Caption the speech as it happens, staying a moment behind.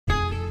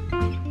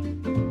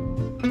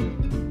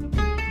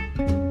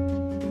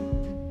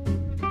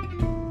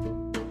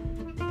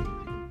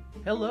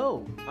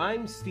Hello,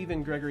 I'm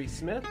Stephen Gregory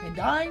Smith. And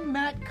I'm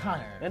Matt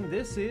Connor. And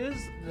this is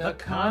The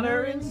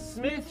Connor and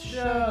Smith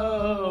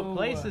Show.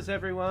 Places,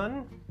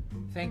 everyone.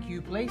 Thank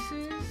you,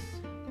 Places.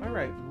 All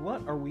right,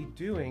 what are we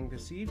doing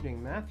this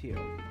evening, Matthew?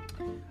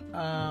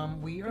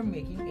 We are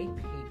making a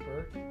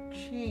paper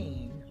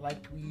chain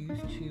like we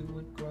used to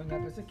when growing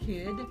up as a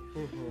kid.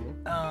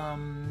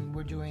 Mm-hmm.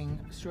 We're doing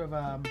sort of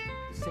a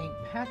St.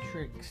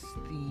 Patrick's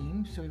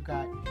theme. So we've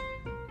got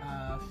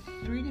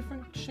 3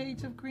 different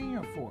shades of green,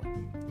 or 4?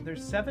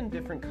 There's 7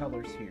 different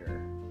colors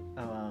here.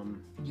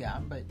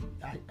 But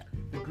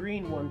the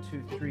green, 1,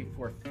 2, 3,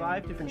 4,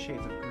 5 different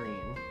shades of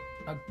green.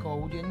 A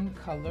golden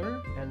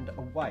color. And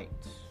a white.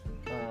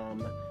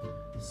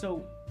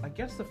 So I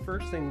guess the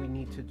first thing we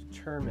need to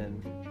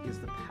determine is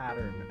the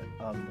pattern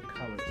of the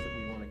colors that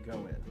we want to go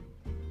in.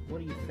 What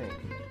do you think?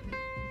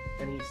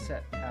 Any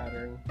set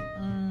pattern?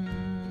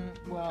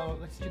 Well,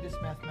 let's do this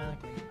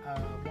mathematically.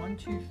 1,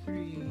 2,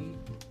 3.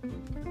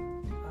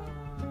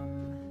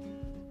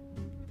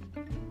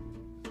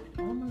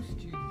 Almost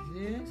do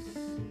this.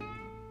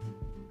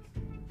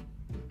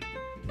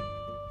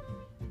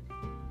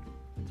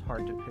 It's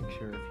hard to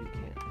picture if you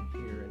can't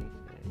hear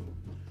anything.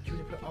 Should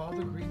we put all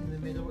the green in the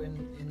middle and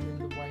then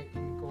the white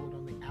and gold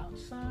on the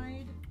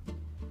outside?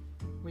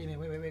 Wait a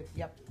minute, wait.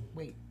 Yep,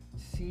 wait.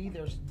 See,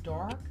 there's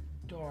dark,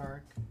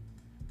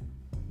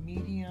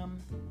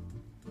 medium.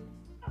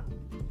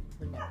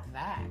 What about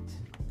that?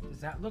 Does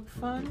that look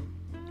fun?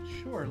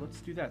 Sure,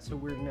 let's do that. So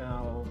we're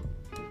now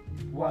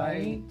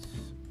White,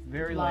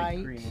 very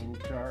light green,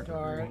 dark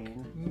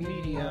green,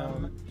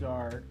 medium,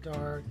 dark,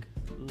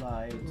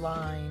 light,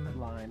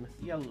 lime,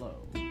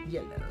 yellow.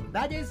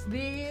 That is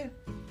the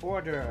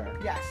order.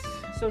 Yes.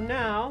 So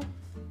now,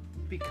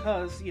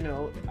 because,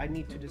 I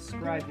need to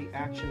describe the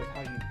action of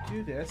how you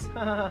do this,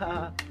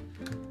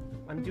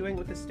 I'm doing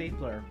with a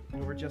stapler,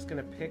 and we're just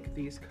going to pick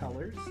these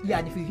colors. Yeah,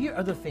 and if you hear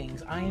other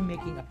things, I am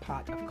making a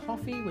pot of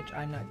coffee, which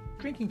I'm not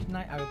drinking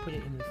tonight. I will put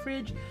it in the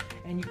fridge,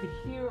 and you could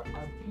hear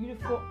our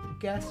beautiful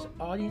guest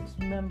audience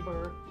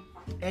member,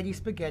 Eddie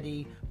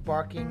Spaghetti,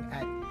 barking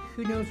at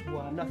who knows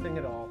what. Nothing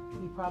at all.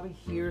 He probably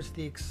hears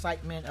the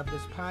excitement of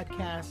this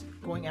podcast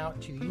going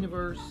out to the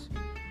universe.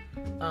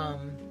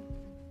 And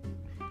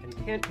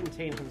can't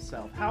contain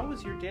himself. How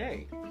was your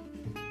day?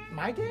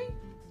 My day?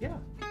 Yeah.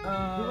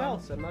 Who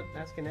else? I'm not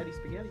asking Eddie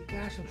Spaghetti.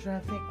 Gosh, I'm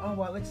trying to think. Oh,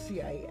 well, let's see.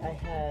 I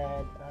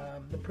had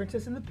The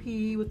Princess and the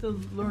Pea with the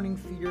learning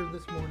theater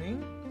this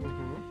morning.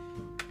 Mm-hmm.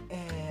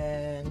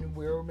 And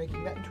we're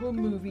making that into a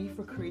movie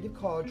for Creative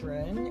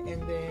Cauldron.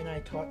 And then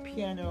I taught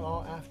piano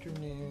all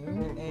afternoon.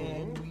 Mm-hmm.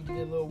 And we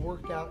did a little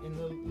workout in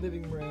the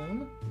living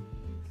room.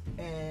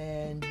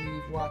 And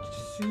we've watched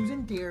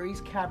Susan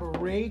Derry's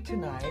Cabaret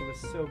tonight. It was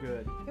so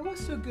good. It was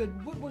so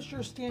good. What was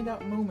your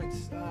standout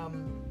moments?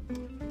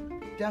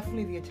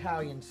 Definitely the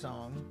Italian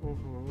song.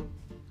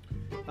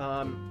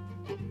 Mm-hmm.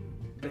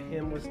 The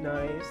hymn was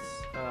nice.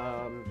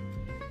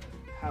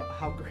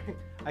 How great!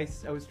 I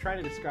was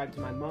trying to describe to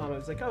my mom. I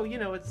was like,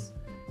 it's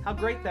how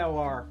great thou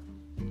art.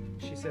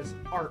 She says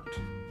art.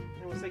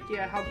 And it was like,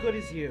 yeah, how good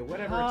is you?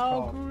 Whatever it's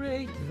called. How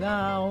great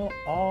thou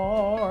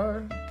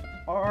art.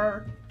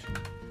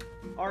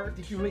 Art.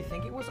 Did you really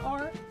think it was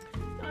art?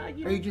 Or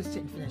you just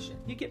didn't finish it?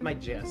 You get my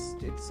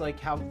gist. It's like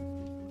how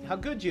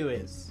good you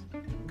is.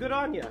 Good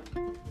on ya.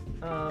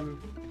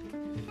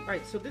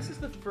 Alright, so this is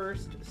the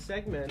first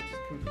segment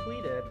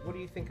completed. What do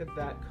you think of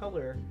that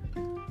color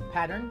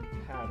Pattern?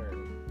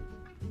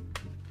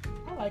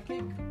 I like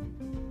it.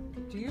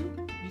 Do you?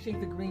 You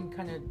think the green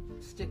kind of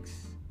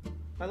sticks?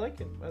 I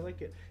like it.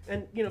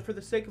 And, for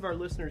the sake of our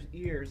listeners'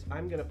 ears,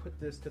 I'm going to put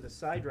this to the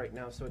side right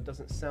now so it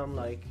doesn't sound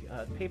like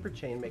a paper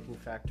chain making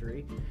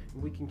factory.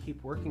 We can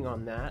keep working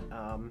on that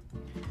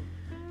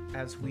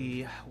as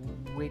we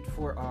wait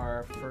for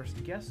our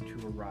first guest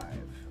to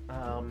arrive.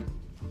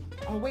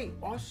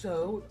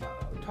 Also,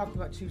 talking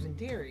about Susan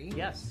Derry.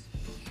 Yes.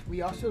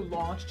 We also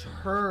launched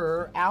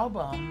her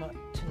album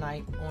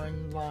tonight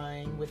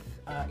online with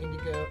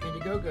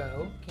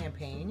Indiegogo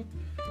campaign.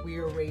 We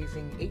are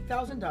raising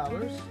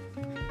 $8,000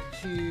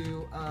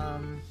 to,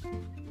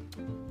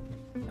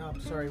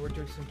 we're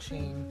doing some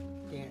chain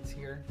dance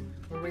here.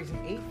 We're raising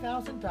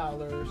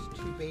 $8,000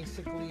 to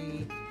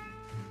basically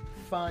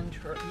fund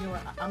her. You know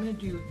what, I'm going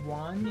to do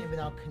one and then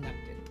I'll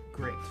connect it.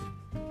 Great.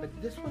 But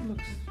this one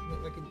looks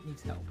like it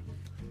needs help.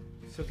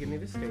 So give me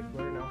the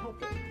stapler and I'll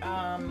help it.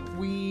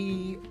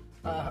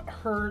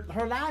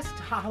 Her last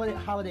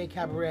holiday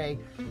cabaret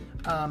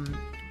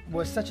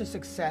was such a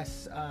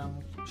success.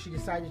 She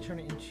decided to turn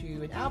it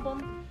into an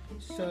album.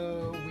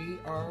 So we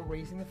are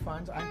raising the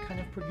funds. I'm kind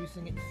of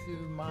producing it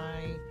through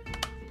my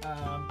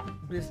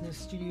business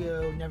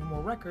studio,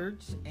 Nevermore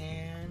Records.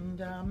 And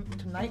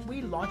tonight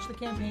we launched the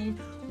campaign.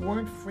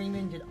 Warren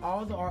Freeman did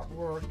all the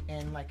artwork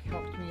and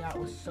helped me out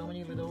with so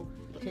many little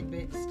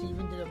tidbits.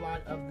 Steven did a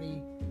lot of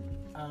the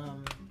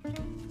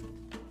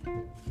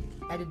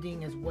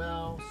editing as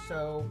well,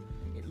 so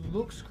it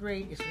looks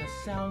great, it's going to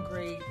sound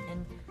great,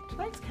 and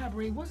tonight's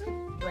cabaret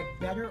wasn't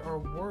better or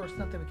worse,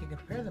 not that we can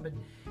compare them, but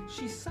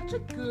she's such a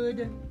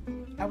good,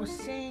 I was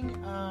saying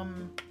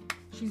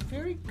she's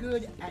very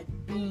good at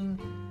being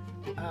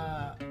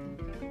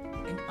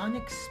an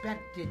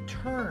unexpected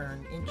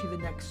turn into the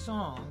next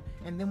song,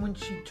 and then when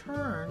she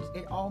turns,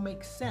 it all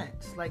makes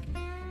sense. Like,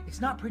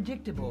 it's not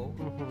predictable,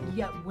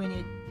 yet when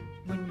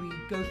we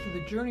go through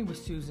the journey with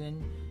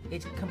Susan,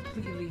 it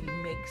completely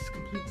makes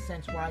complete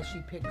sense why she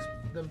picks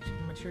the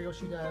material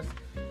she does.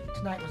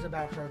 Tonight was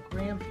about her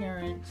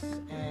grandparents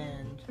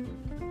and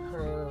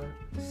her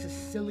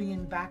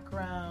Sicilian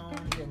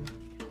background, and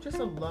just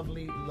a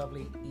lovely,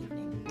 lovely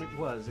evening. It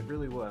was. It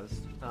really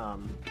was.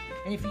 And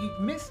if you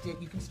missed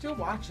it, you can still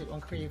watch it on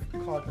Creative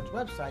College's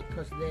website,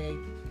 because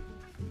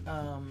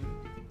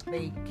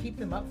they keep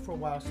them up for a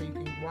while so you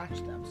can watch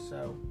them.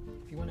 So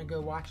if you want to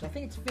go watch it, I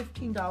think it's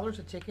 $15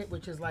 a ticket,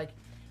 which is like,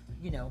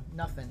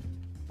 nothing.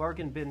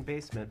 Bargain bin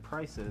basement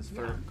prices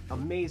for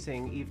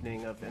amazing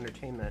evening of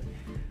entertainment.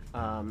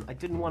 I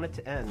didn't want it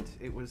to end.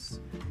 It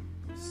was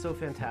so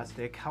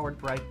fantastic. Howard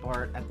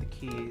Breitbart at the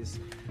keys.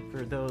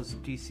 For those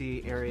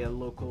DC area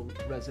local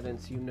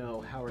residents,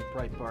 Howard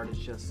Breitbart is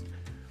just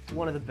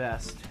one of the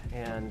best,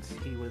 and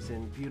he was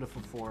in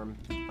beautiful form.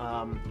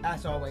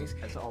 As always.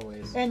 As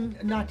always.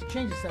 And not to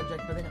change the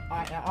subject, but then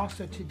I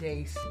also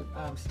today,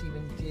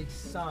 Stephen did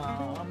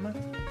some...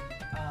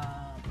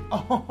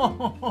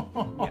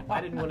 Yeah,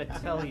 I didn't want to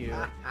tell you.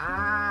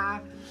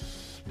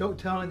 Don't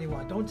tell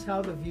anyone. Don't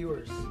tell the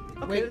viewers.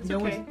 Okay, Wait,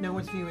 no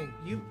one's viewing.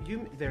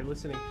 They're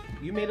listening.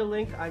 You made a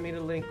link. I made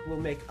a link. We'll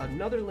make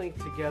another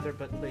link together,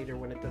 but later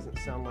when it doesn't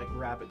sound like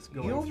rabbits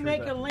going through. You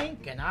make a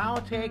link, and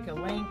I'll take a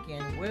link,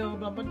 and we'll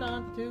blah blah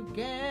blah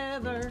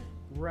together.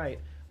 Right.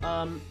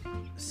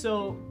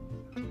 So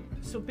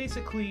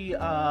basically,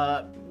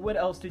 what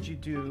else did you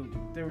do?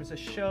 There was a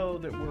show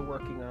that we're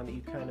working on that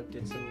you kind of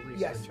did some research on.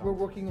 Yes, we're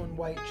working on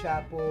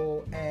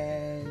Whitechapel,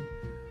 and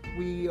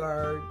we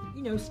are,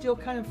 still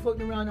kind of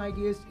floating around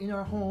ideas in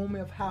our home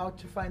of how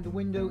to find the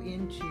window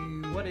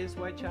into... What is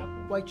Whitechapel?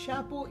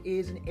 Whitechapel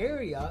is an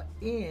area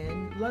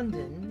in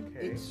London.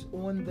 Okay. It's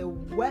on the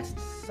west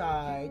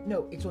side.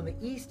 No, it's on the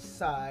east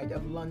side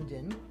of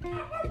London.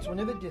 It's one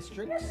of the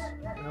districts.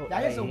 Oh,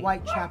 That is a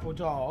Whitechapel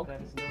dog.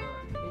 That is not.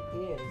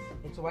 It is.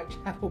 It's a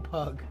Whitechapel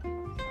pug.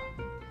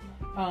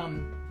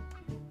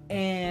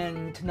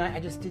 And tonight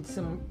I just did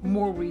some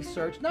more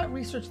research. Not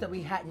research that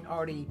we hadn't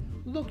already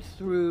looked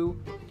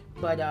through,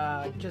 but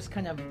just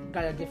kind of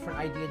got a different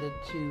idea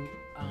to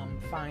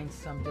find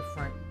some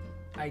different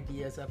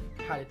ideas of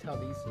how to tell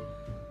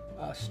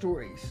these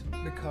stories.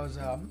 Because,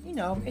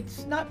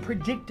 it's not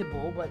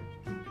predictable, but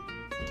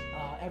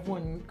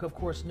everyone, of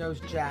course, knows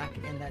Jack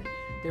and that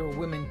there were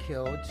women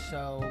killed.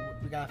 So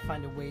we got to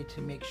find a way to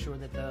make sure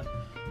that the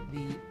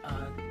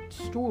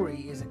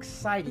story is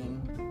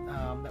exciting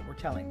that we're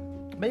telling.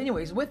 But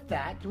anyways, with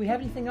that, do we have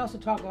anything else to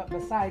talk about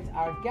besides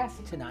our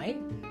guest tonight?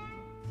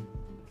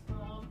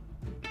 I'm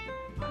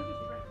just trying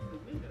to keep the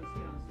windows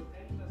down so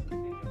Eddie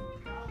doesn't think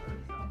of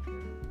travelers out there.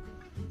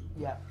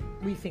 Yeah,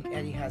 we think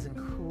Eddie has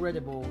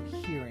incredible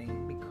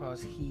hearing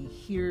because he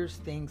hears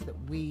things that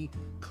we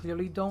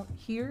clearly don't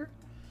hear.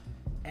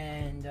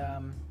 And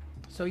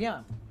so,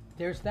 yeah,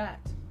 there's that.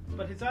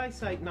 But his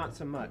eyesight, not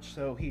so much.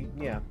 So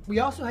We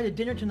also had a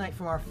dinner tonight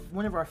from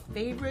one of our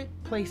favorite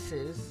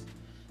places,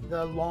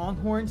 the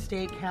Longhorn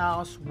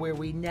Steakhouse, where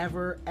we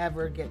never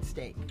ever get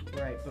steak.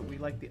 Right, but we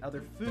like the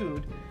other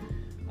food.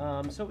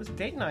 So it was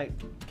date night,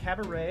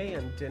 cabaret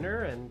and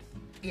dinner, and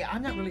Yeah,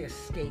 I'm not really a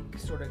steak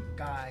sort of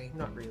guy.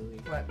 not really.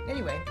 But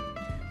anyway,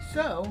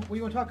 so what do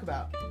you want to talk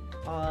about?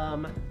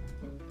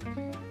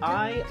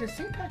 Does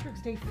St.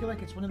 Patrick's Day feel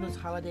like it's one of those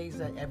holidays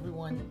that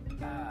everyone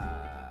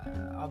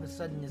all of a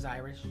sudden is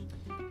Irish?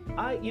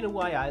 You know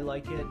why I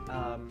like it?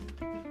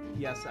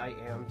 Yes, I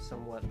am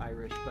somewhat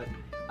Irish, but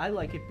I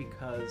like it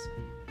because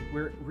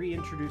we're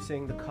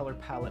reintroducing the color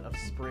palette of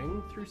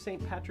spring through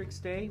St. Patrick's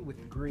Day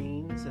with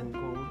greens and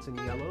golds and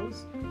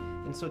yellows.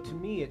 And so to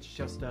me, it's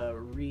just a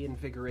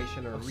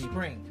reinvigoration or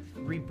Spring.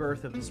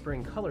 rebirth of the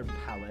spring color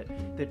palette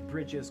that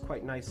bridges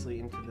quite nicely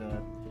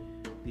into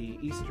the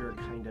Easter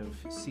kind of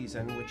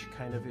season, which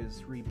kind of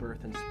is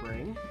rebirth and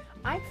spring.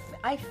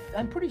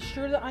 I'm pretty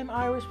sure that I'm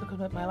Irish because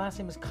my last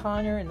name is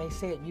Connor, and they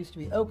say it used to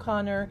be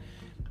O'Connor.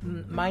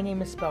 My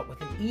name is spelled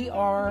with an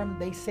ER.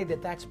 They say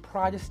that that's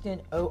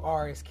Protestant.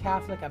 OR is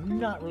Catholic. I'm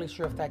not really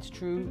sure if that's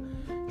truth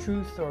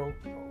or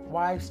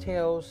wives'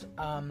 tales.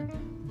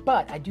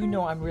 But I do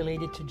know I'm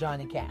related to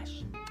Johnny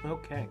Cash.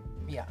 Okay.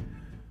 Yeah.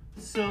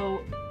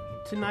 So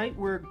tonight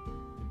we're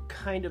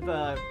kind of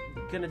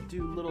gonna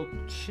do a little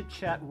chit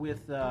chat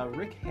with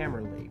Rick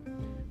Hammerly.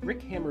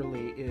 Rick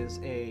Hammerly is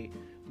a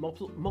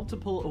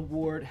multiple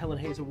award, Helen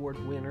Hayes Award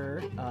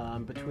winner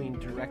between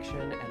direction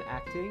and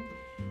acting,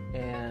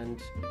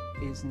 and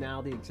is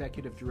now the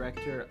executive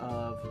director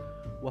of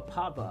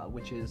WAPAVA,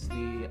 which is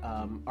the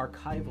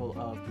archival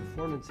of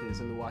performances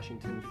in the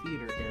Washington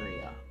Theater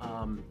area.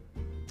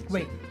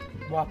 Wait,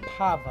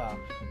 WAPAVA,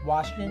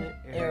 Washington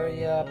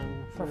Area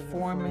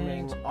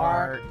Performing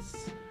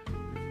Arts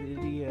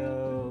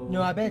Video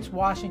No, I bet it's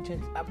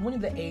Washington. One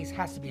of the A's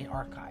has to be an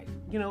archive.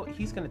 You know,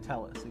 he's going to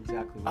tell us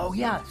exactly what. Oh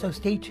yeah, so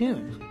stay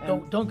tuned.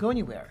 Don't go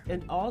anywhere.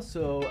 And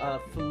also,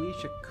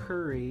 Felicia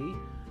Curry,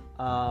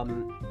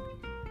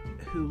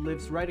 who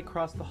lives right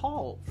across the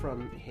hall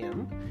from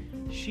him,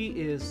 she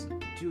is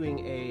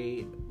doing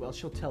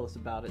she'll tell us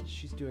about it.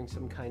 She's doing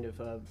some kind of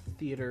a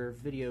theater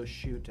video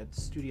shoot at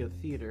Studio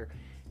Theater,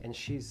 and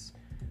she's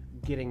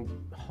getting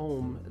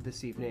home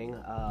this evening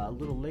a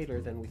little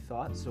later than we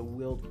thought, so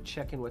we'll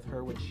check in with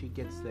her when she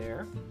gets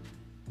there.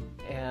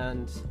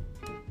 And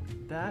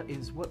that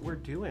is what we're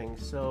doing.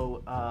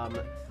 So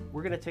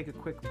we're going to take a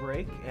quick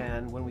break,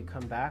 and when we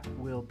come back,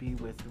 we'll be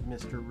with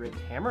Mr. Rick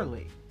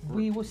Hammerly.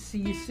 We will see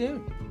you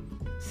soon.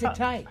 Sit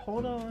tight.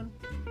 Hold on.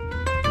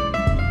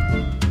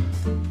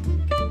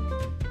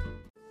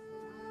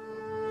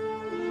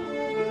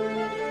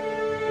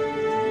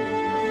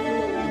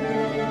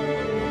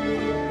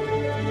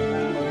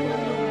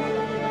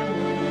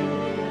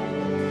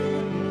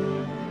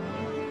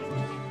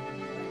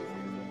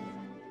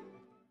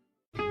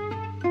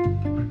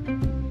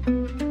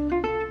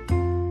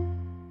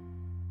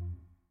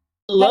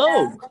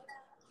 Hello.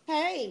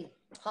 Hey.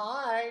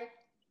 Hi.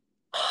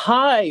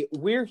 Hi,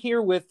 we're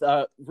here with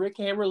Rick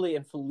Hammerly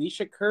and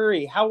Felicia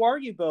Curry. How are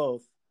you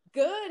both?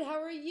 Good. How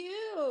are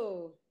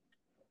you?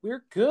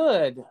 We're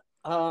good.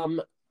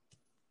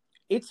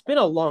 It's been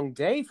a long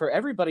day for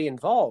everybody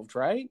involved,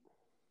 right?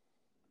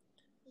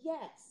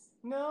 Yes.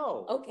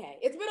 No. Okay.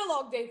 It's been a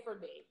long day for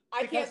me.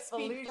 I can't Because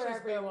speak Felicia's for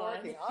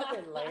everyone. been working. I've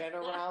been laying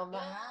around the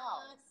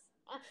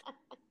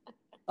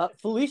house.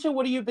 Felicia,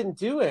 what have you been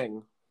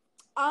doing?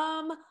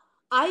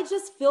 I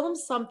just filmed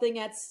something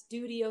at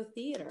Studio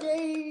Theater.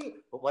 Yay!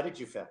 But what did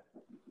you film?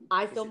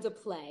 I filmed a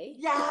play.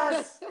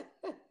 Yes!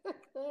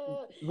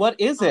 What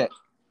is it?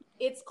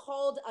 It's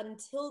called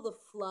Until the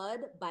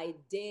Flood by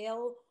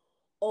Dale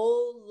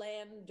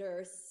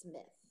Olander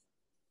Smith.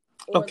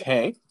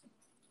 Okay.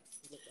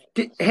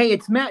 Hey,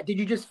 it's Matt. Did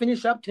you just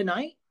finish up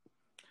tonight?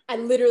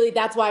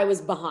 That's why I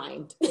was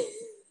behind.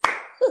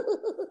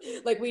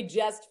 Like we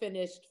just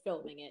finished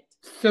filming it.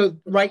 So,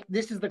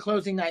 this is the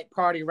closing night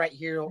party right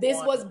here. This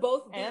was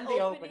both the And opening,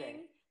 the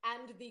opening.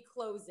 and the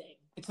closing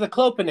It's the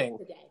clopening.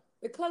 today.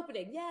 The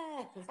clopening,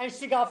 yes. And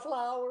she got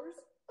flowers.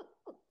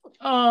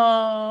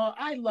 Oh,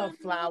 I love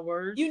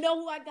flowers. You know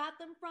who I got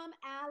them from?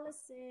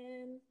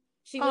 Allison.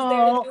 She was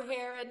there to do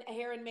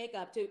hair and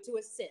makeup to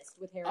assist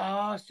with hair.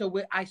 Oh, so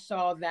I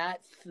saw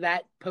that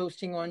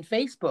posting on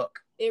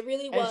Facebook. It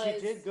really was. And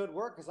she did good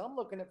work because I'm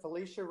looking at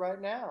Felicia right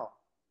now.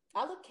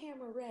 I look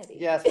camera ready.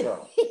 Yes,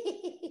 girl.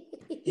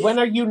 When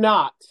are you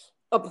not?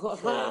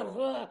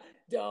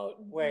 Don't.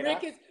 Wait,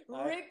 Rick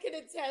can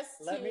attest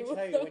Let me to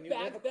tell you, the when you live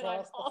fact that I'm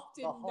across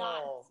often the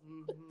not. hall,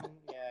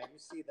 yeah, you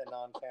see the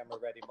non-camera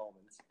ready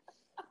moments.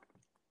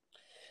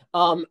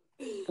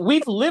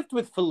 We've lived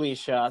with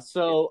Felicia,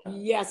 so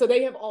Yeah, so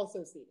they have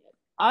also seen it.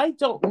 I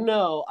don't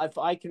know if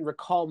I can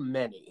recall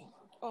many.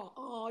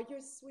 Oh,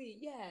 you're sweet.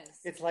 Yes.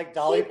 It's like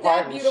Dolly Keep that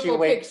Parton. She beautiful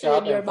wakes picture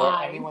up in your and before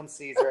mind. anyone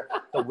sees her,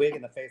 the wig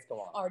and the face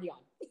go on. Already on.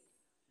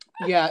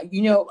 Yeah,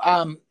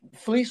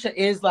 Felicia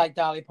is like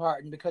Dolly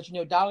Parton because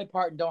Dolly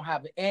Parton don't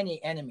have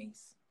any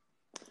enemies.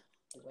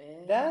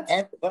 Well,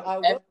 But I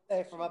will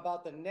say, from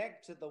about the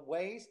neck to the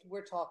waist,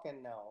 we're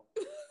talking no.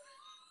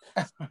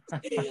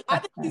 I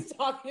think he's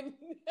talking.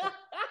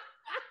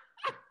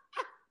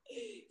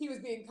 He was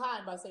being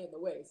kind by saying the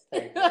waist.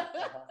 Thank you.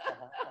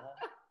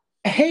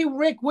 Hey,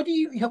 Rick, what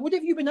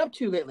have you been up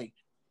to lately?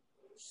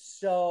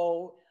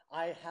 So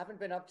I haven't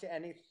been up to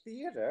any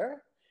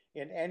theater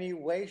in any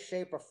way,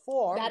 shape, or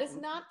form. That is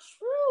not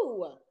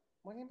true.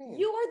 What do you mean?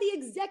 You are the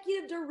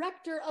executive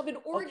director of an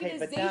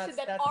organization that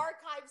that's-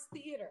 archives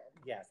theater.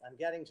 Yes, I'm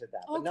getting to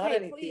that, but Okay, not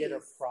any please.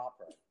 theater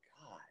proper.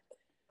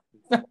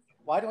 God,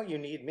 why don't you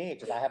need me?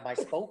 Because I have my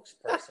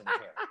spokesperson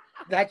here.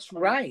 That's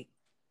right.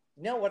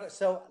 No,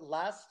 so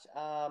last,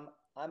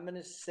 I'm going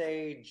to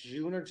say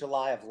June or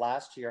July of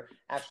last year,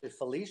 actually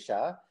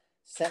Felicia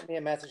sent me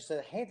a message,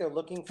 said, hey, they're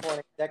looking for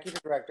an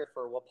executive director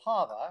for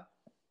Wapava.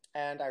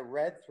 And I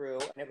read through,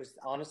 and it was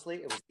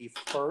the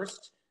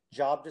first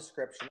job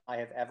description I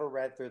have ever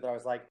read through that I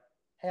was like,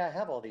 hey, I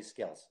have all these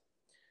skills.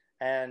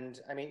 And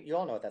I mean, you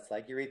all know what that's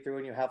like. You read through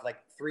and you have like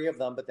 3 of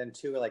them, but then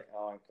 2 are like,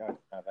 oh, I don't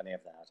have any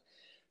of that.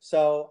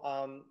 So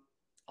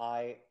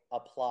I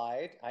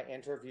applied, I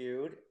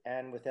interviewed,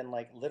 and within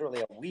like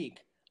literally a week,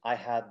 I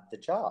had the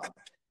job.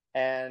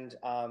 And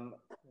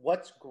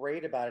what's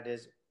great about it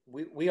is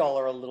we all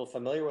are a little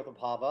familiar with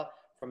Wapava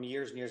from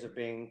years and years of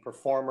being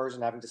performers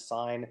and having to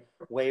sign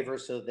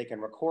waivers so that they can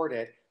record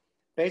it.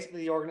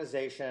 Basically, the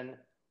organization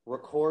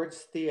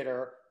records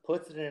theater,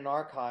 puts it in an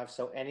archive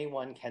so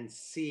anyone can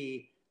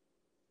see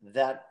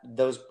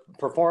those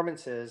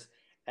performances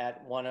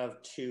at one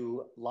of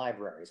 2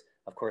 libraries.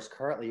 Of course,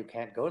 currently you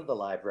can't go to the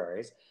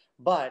libraries,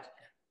 but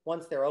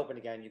once they're open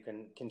again, you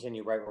can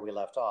continue right where we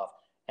left off.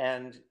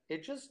 And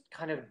it just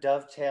kind of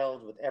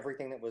dovetailed with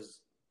everything that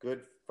was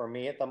good for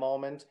me at the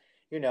moment.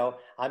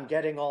 I'm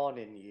getting on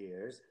in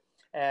years,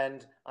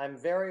 and I'm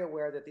very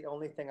aware that the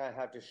only thing I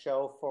have to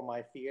show for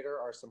my theater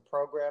are some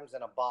programs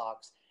in a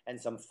box, and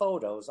some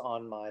photos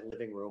on my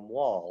living room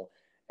wall.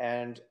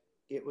 And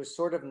it was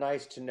sort of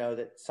nice to know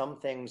that some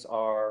things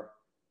are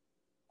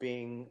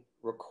being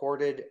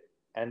recorded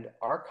and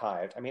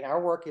archived. I mean, our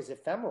work is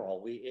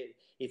ephemeral.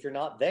 If you're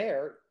not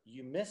there,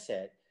 you miss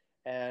it.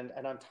 And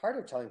I'm tired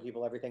of telling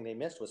people everything they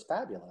missed was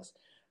fabulous.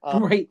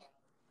 Right.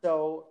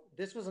 So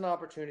this was an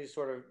opportunity to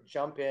sort of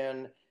jump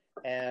in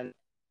and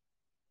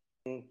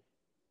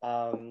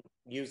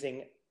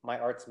using my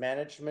arts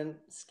management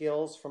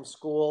skills from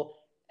school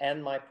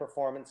and my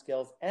performance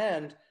skills.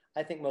 And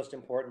I think most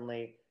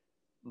importantly,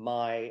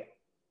 my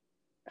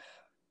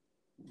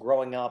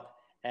growing up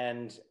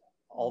and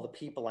all the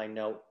people I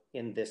know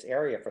in this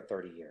area for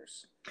 30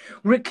 years.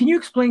 Rick, can you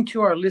explain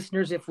to our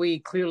listeners, if we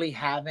clearly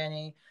have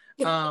any,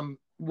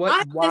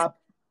 what WAP?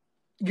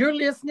 You're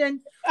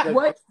listening.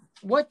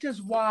 What does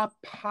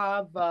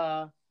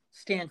WAPAVA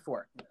stand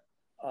for?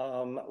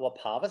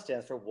 WAPAVA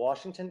stands for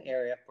Washington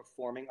Area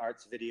Performing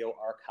Arts Video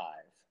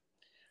Archive.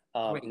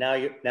 Now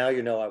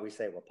you know why we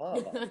say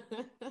WAPAVA.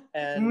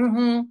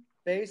 And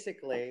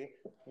basically,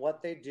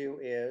 what they do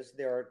is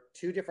there are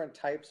two different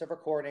types of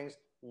recordings.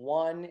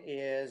 One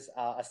is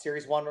a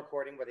Series 1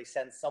 recording where they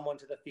send someone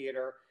to the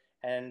theater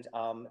and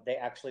they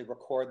actually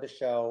record the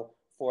show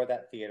for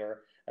that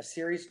theater. A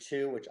Series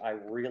 2, which I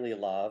really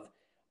love,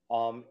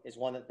 is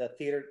one that the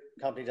theater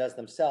company does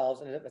themselves.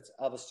 And if it's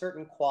of a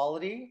certain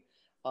quality,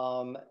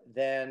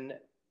 then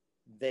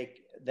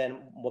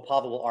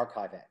WAPAVA will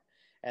archive it.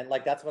 And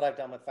like that's what I've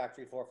done with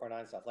Factory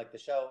 449 stuff. Like the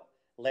show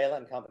Layla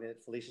and Company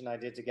that Felicia and I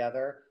did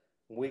together,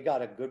 we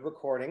got a good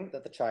recording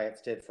that the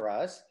Chiats did for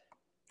us.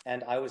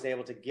 And I was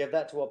able to give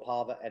that to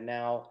WAPAVA, and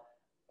now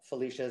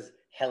Felicia's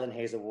Helen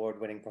Hayes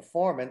Award-winning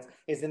performance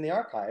is in the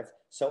archive,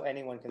 so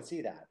anyone can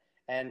see that.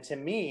 And to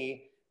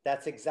me,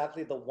 that's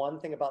exactly the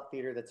one thing about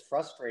theater that's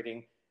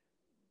frustrating,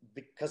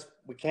 because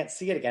we can't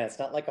see it again. It's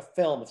not like a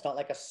film. It's not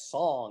like a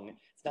song.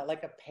 It's not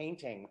like a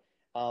painting.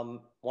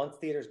 Once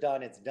theater's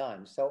done, it's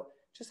done. So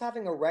just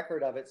having a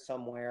record of it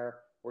somewhere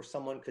where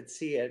someone could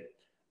see it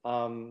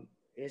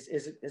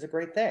is a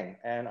great thing.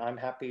 And I'm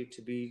happy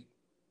to be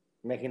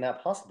making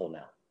that possible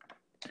now.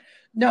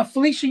 Now,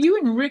 Felicia, you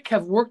and Rick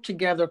have worked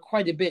together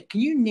quite a bit. Can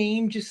you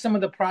name just some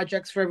of the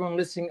projects for everyone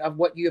listening of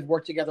what you have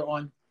worked together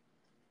on?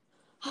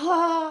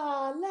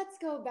 Let's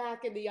go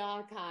back in the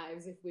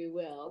archives, if we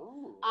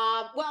will.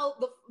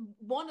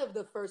 One of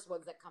the first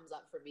ones that comes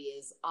up for me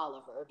is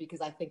Oliver,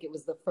 because I think it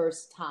was the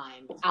first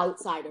time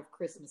outside of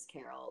Christmas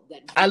Carol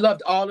that I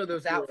loved all of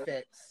those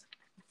outfits.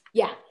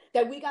 Yeah,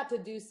 that we got to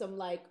do some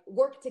like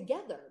work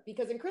together,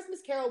 because in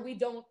Christmas Carol we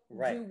don't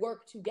do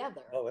work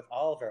together. But with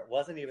Oliver, it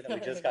wasn't even that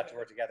we just got to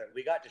work together.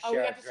 We got to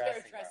share a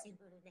dressing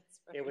room.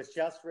 Right. It was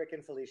just Rick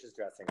and Felicia's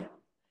dressing room.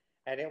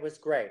 And it was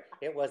great.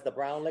 It was the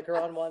brown liquor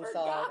on one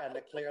side and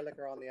the clear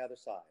liquor on the other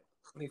side.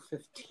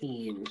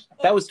 2015.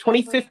 That was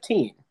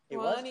 2015. It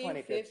was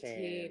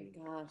 2015.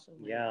 Gosh.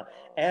 Yeah.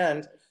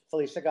 And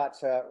Felicia got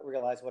to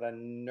realize what a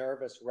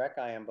nervous wreck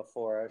I am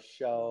before a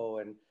show,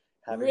 and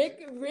Rick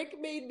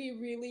made me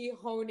really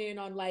hone in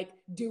on like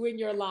doing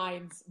your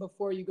lines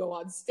before you go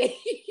on stage.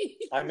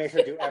 I made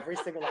her do every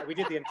single line. We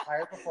did the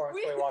entire performance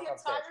before we walked on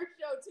stage. We did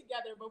the entire show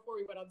together before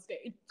we went on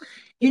stage.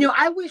 You know,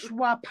 I wish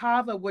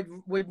WAPAVA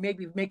would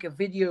maybe make a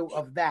video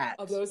of that.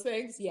 Of those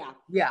things? Yeah.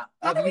 Yeah,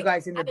 of you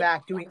guys in the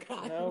back doing.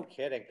 No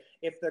kidding.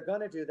 If they're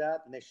going to do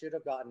that, then they should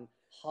have gotten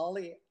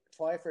Holly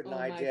Twyford and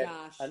I did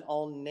an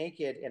all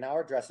naked in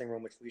our dressing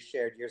room, which we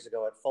shared years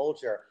ago at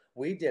Folger.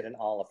 We did an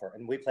Oliver,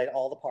 and we played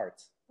all the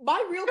parts.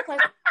 My real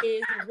question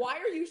is, why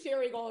are you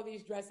sharing all of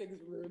these dressing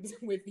rooms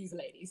with these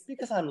ladies?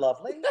 Because I'm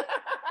lovely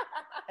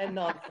and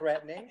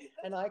non-threatening,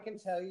 and I can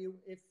tell you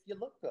if you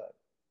look good.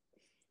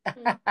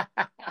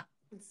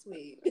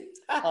 Sweet.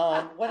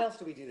 What else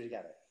do we do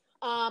together?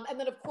 And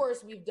then, of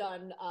course, we've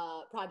done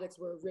projects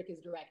where Rick is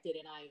directed,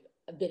 and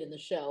I've been in the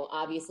show.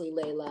 Obviously,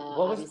 Layla.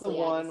 What was the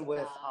one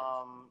with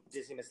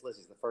Disney Miss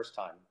Lizzie's the first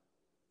time?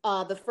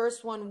 The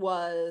first one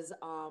was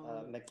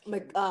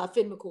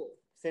Finn McCool.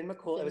 Finn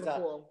McCool.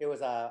 It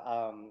was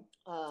a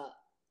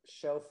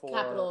show for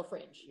Capitol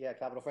Fringe. Yeah,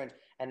 Capitol Fringe.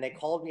 And they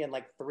called me in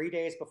like 3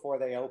 days before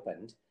they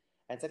opened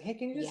and said, "Hey,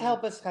 can you just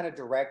help us kind of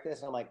direct this?"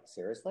 And I'm like,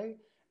 "Seriously?"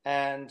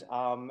 And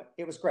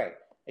it was great.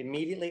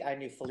 Immediately, I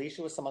knew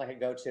Felicia was someone I could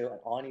go to, and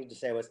all I needed to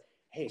say was,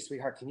 "Hey,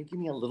 sweetheart, can you give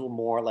me a little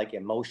more like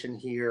emotion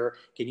here?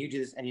 Can you do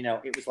this?" And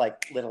it was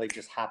like literally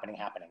just happening.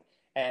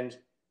 And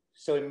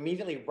so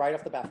immediately, right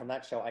off the bat from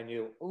that show, I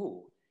knew,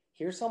 ooh,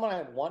 here's someone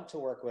I want to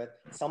work with,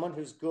 someone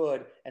who's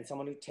good and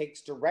someone who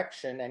takes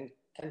direction and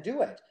can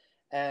do it.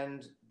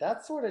 And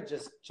that sort of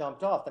just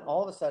jumped off. And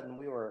all of a sudden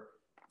we were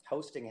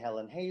hosting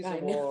Helen Hayes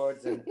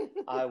Awards, and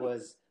I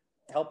was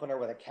helping her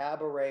with a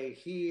cabaret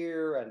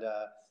here. And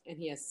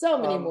he has so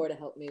many more to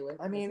help me with.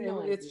 I mean,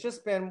 it's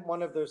just been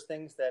one of those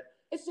things that...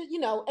 It's just,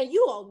 and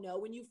you all know,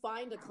 when you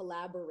find a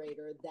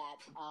collaborator that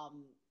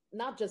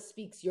not just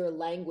speaks your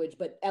language,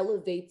 but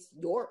elevates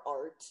your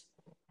art,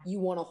 you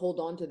want to hold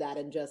on to that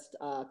and just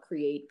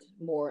create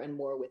more and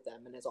more with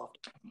them, and as often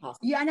as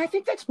possible. Yeah, and I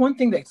think that's one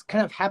thing that's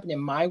kind of happened in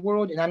my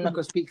world, and I'm not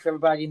going to speak for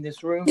everybody in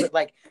this room, but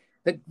like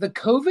the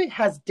COVID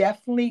has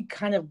definitely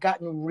kind of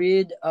gotten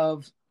rid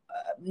of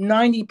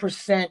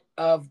 90%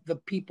 of the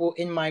people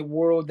in my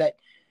world that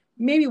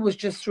maybe was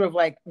just sort of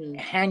like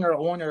hanger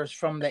owners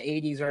from the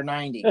 80s or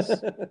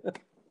 90s.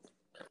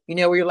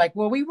 Where you're like,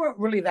 well, we weren't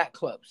really that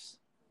close.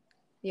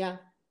 Yeah.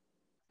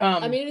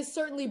 I mean, it has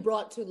certainly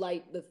brought to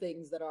light the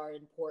things that are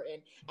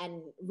important.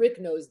 And Rick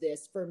knows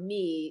this. For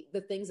me,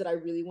 the things that I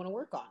really want to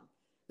work on,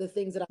 the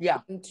things that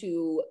I'm going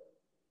to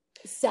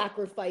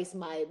sacrifice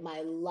my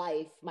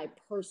life, my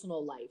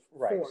personal life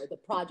for, the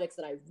projects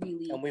that I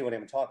really... And we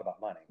wouldn't even talk about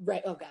money.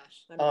 Right. Oh,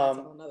 gosh. I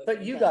mean,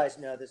 but you guys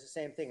know there's the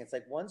same thing. It's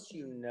like once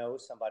you know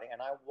somebody,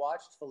 and I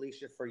watched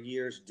Felicia for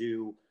years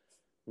do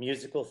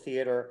musical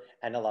theater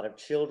and a lot of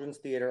children's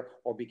theater,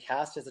 or be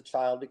cast as a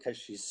child because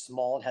she's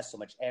small and has so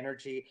much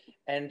energy.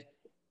 And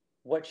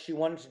what she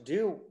wanted to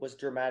do was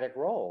dramatic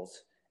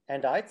roles.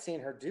 And I'd seen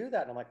her do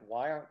that. And I'm like,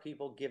 why aren't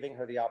people giving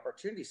her the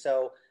opportunity?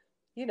 So,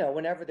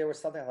 whenever there was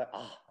something, I'm like,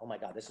 oh my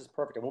God, this is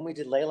perfect. And when we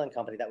did Layla and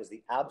Company, that was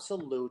the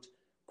absolute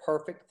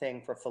perfect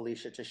thing for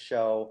Felicia to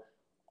show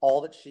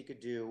all that she could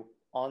do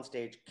on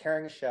stage,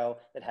 carrying a show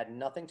that had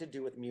nothing to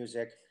do with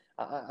music.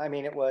 I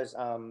mean, it was...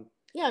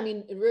 Yeah, I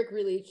mean, Rick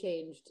really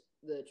changed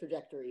the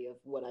trajectory of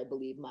what I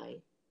believe my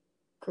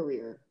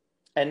career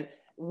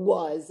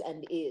was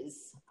and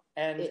is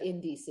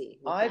in DC.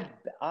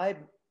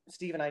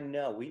 Stephen, I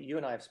know you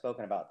and I have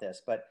spoken about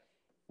this, but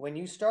when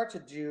you start to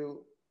do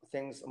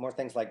more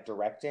things like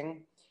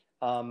directing,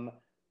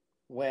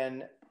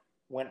 when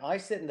I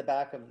sit in the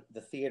back of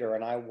the theater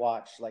and I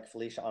watch like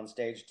Felicia on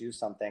stage do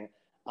something,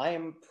 I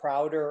am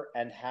prouder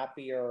and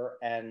happier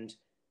and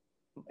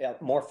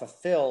more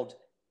fulfilled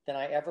than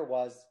I ever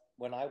was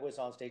when I was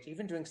on stage,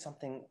 even doing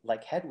something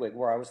like Hedwig,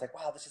 where I was like,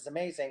 wow, this is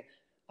amazing.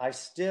 I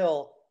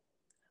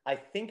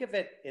think of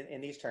it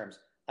in these terms.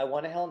 I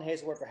won a Helen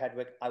Hayes Award for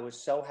Hedwig. I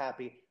was so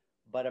happy.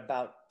 But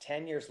about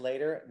 10 years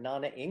later,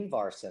 Nana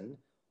Ingvarsson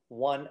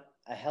won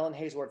a Helen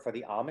Hayes Award for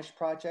the Amish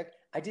Project.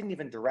 I didn't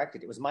even direct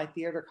it. It was my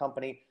theater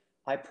company.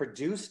 I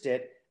produced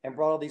it and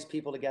brought all these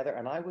people together.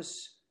 And I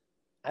was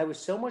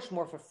so much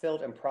more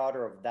fulfilled and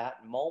prouder of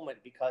that moment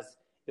because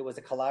it was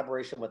a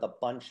collaboration with a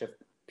bunch of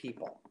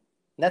people.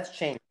 And that's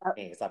changed for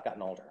me as I've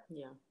gotten older.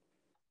 Yeah.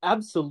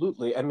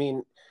 Absolutely. I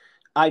mean,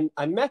 I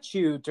met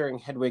you during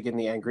Hedwig and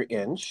the Angry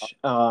Inch.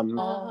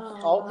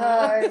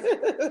 Okay.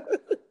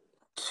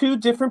 2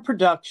 different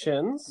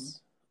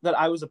productions that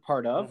I was a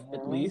part of,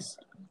 at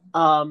least.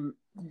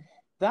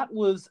 That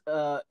was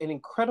an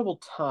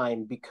incredible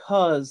time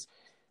because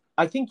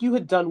I think you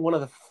had done one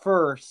of the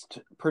first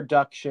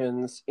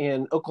productions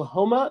in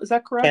Oklahoma. Is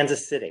that correct?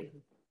 Kansas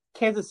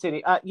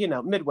City,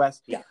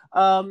 Midwest. Yeah.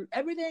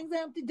 Everything's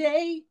empty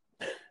day.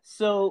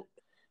 So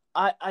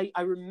I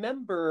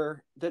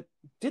remember that.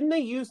 Didn't they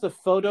use the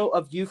photo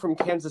of you from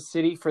Kansas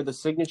City for the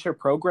signature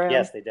program?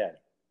 Yes, they did.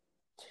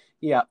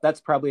 Yeah, that's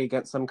probably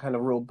against some kind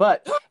of rule,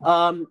 but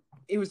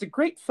it was a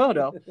great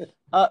photo.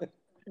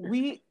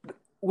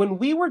 When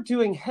we were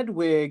doing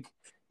Hedwig,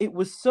 it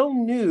was so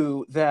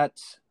new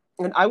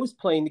and I was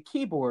playing the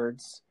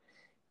keyboards,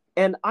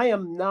 and I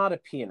am not a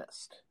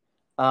pianist.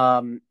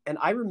 And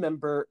I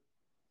remember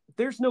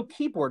there's no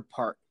keyboard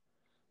part.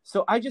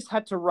 So I just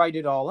had to write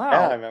it all out.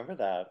 Yeah, I remember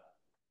that.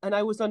 And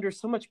I was under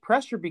so much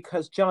pressure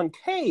because John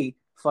Kay,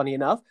 funny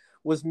enough,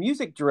 was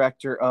music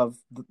director of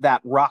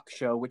that rock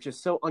show, which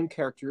is so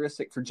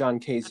uncharacteristic for John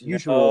Kay's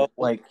usual,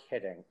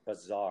 kidding,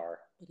 bizarre.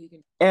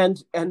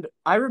 And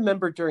I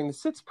remember during the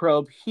Sitz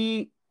probe,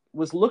 he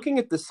was looking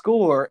at the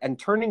score and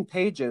turning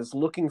pages,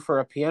 looking for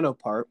a piano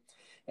part.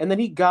 And then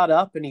he got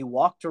up and he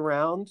walked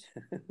around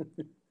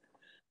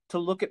to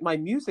look at my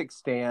music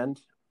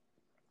stand.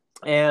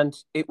 And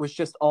it was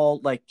just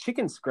all like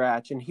chicken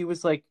scratch. And he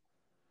was like,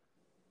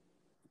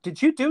 did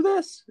you do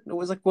this? And it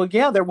was like, well,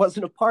 yeah, there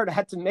wasn't a part. I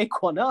had to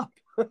make one up.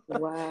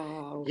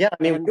 Wow. Yeah,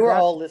 I mean, we were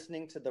all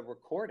listening to the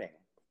recording.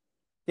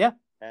 Yeah.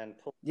 And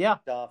pulled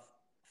stuff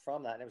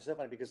from that. And it was so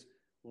funny because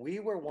we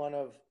were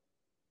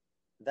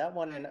that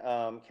one in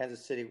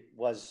Kansas City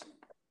was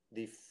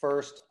the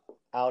first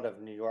out of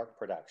New York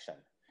production.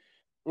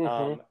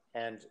 Mm-hmm.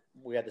 And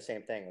we had the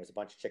same thing. It was a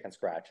bunch of chicken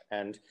scratch.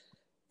 And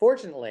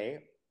fortunately,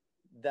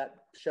 that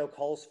show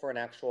calls for an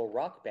actual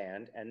rock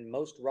band, and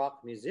most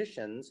rock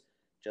musicians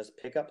just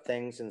pick up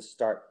things and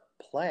start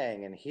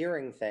playing and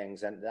hearing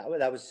things, and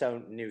that was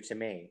so new to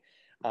me.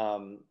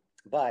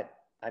 But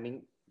I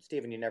mean,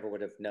 Stephen, you never would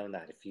have known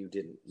that if you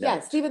didn't know. Yeah,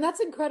 Stephen, that's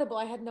incredible.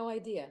 I had no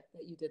idea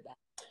that you did that.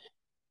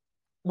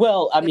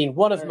 Well, I mean,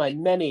 one of my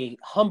many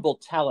humble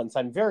talents.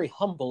 I'm very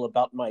humble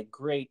about my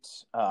great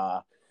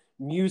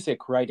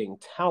music writing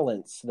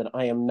talents. That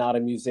I am not a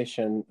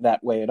musician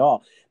that way at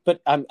all.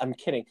 But I'm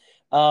kidding.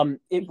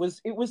 It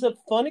was a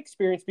fun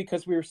experience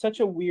because we were such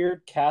a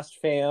weird cast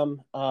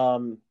fam.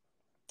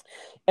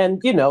 And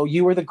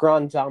you were the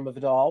grande dame of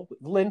it all.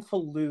 Lynn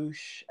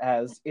Falouche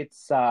as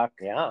Itzhak.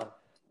 Yeah.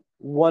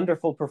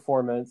 Wonderful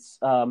performance.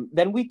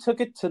 Then we took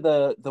it to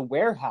the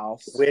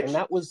warehouse, which and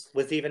that was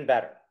even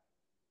better.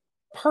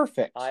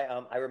 Perfect.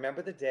 I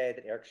remember the day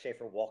that Eric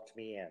Schaefer walked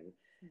me in.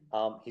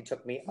 He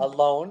took me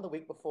alone the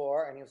week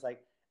before, and he was like,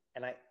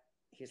 and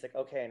he's like,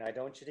 okay, and I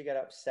don't want you to get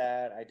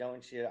upset. I don't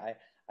want you.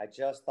 I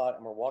just thought,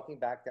 and we're walking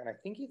back there, and I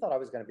think he thought I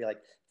was going to be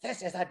like,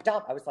 this is a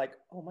dump. I was like,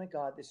 oh my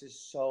God, this is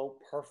so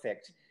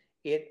perfect.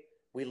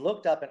 We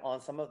looked up, and on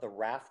some of the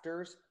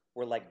rafters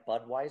were like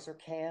Budweiser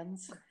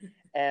cans,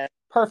 and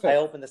Perfect. I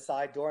opened the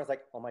side door. I was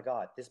like, oh my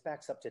God, this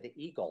backs up to the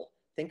Eagle.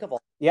 Think of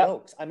all the Yep.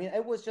 jokes. I mean,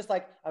 it was just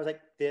like, I was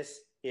like, this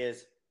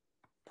is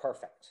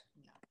perfect.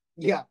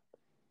 Yeah.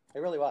 It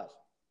really was.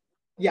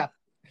 Yeah.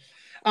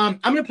 I'm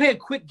going to play a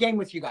quick game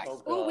with you guys.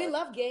 Oh, we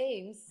love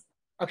games.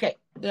 Okay.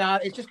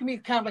 It's just going to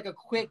be kind of like a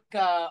quick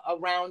a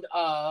round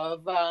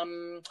of.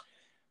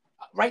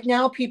 Right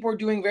now, people are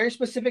doing very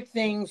specific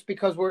things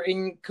because we're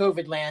in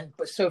COVID land.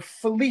 But so,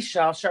 Felicia,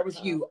 I'll start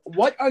with you.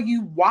 What are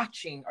you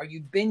watching? Are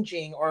you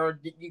binging, or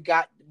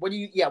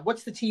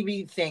what's the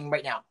TV thing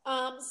right now?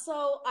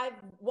 So I've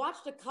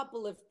watched a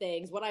couple of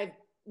things. What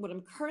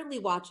I'm currently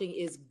watching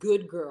is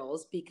Good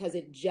Girls because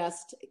it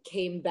just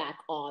came back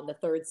on the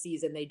third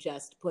season. They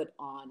just put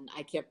on.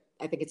 I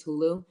think it's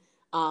Hulu.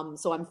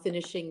 So I'm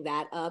finishing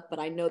that up, but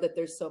I know that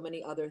there's so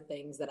many other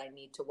things that I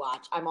need to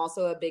watch. I'm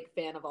also a big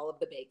fan of all of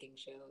the baking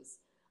shows.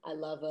 I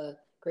love a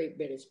Great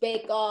British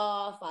Bake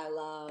Off.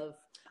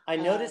 I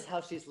noticed how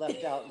she's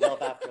left out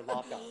Love After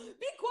Lockup.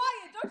 Be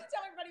quiet. Don't you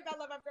tell everybody about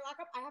Love After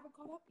Lockup. I haven't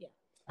caught up yet.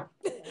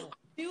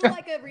 Do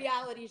like a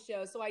reality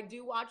show. So I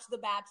do watch The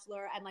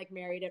Bachelor and like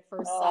Married at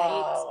First Sight.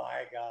 Oh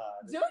my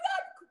God. Do not.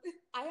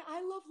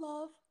 I love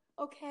love.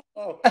 Okay.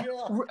 Oh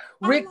God.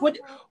 Rick,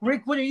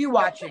 what are you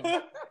watching?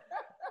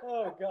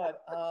 Oh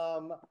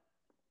God.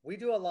 We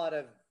do a lot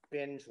of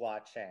binge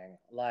watching.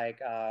 Like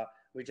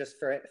we just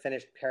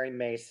finished Perry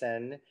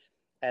Mason,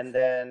 and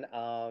then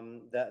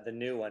the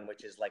new one,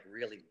 which is like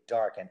really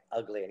dark and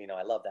ugly, and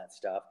I love that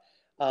stuff.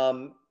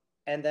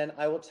 And then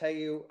I will tell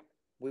you,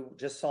 we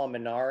just saw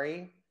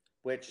Minari,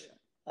 which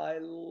I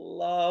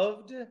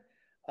loved.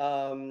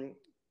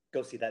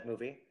 Go see that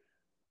movie.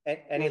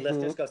 Any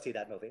listeners, go see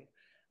that movie.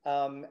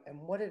 And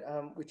what did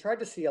we tried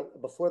to see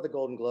before the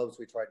Golden Globes?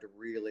 We tried to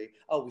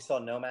we saw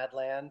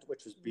Nomadland,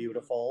 which was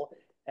beautiful.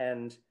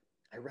 And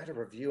I read a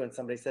review and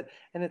somebody said,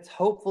 and it's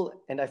hopeful.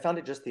 And I found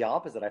it just the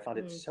opposite. I found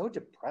it so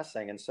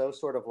depressing and so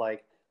sort of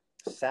like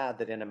sad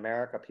that in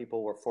America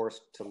people were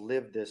forced to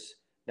live this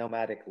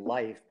nomadic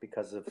life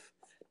because of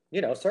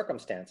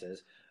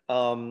circumstances.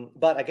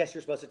 But I guess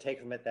you're supposed to take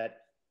from it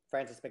that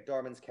Frances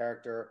McDormand's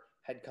character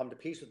had come to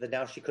peace with it.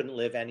 Now she couldn't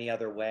live any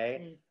other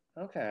way.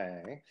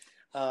 Okay.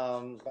 But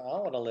I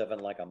want to live in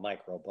like a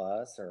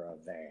microbus or a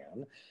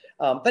van.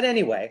 But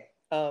anyway,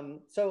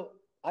 so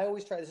I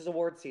always try, this is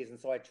award season,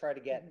 so I try to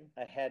get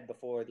ahead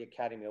before the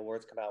Academy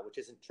Awards come out, which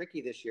isn't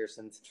tricky this year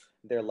since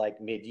they're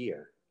like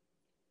mid-year.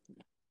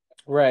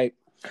 Right.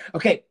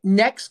 Okay,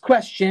 next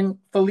question,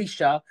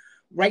 Felicia.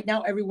 Right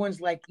now,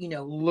 everyone's like,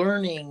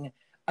 learning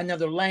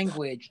another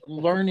language,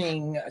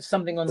 learning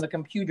something on the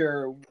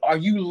computer. Are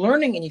you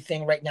learning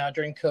anything right now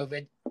during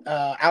COVID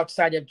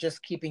outside of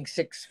just keeping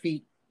 6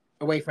 feet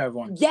away from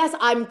everyone? Yes,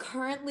 I'm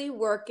currently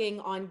working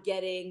on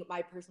getting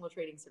my personal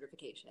training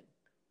certification.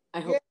 I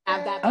hope to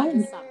have that by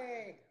the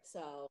summer.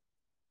 So.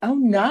 Oh,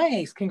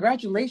 nice!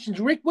 Congratulations,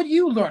 Rick. What are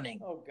you learning?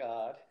 Oh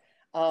God,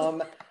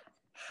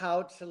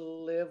 how to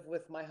live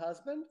with my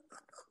husband.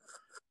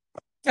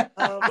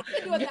 I've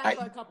been doing that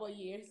for a couple of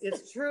years.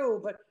 It's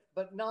true,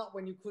 but not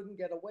when you couldn't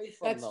get away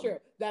from them. That's true.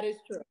 That is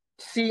true.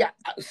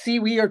 See,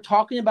 we are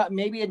talking about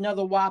maybe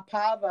another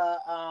Wapava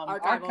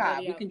archive.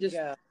 Video. We can just.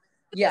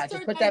 Yeah,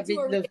 just put those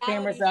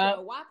cameras show.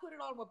 out. Why put it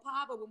on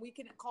Wapava when we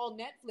can call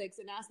Netflix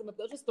and ask them if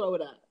they'll just throw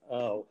it up?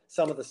 Oh,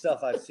 some of the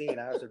stuff I've seen,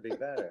 ours would be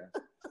better.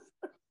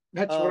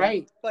 That's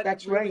right. But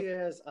that's it really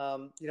right. Is,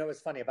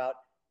 it's funny. About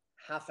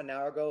half an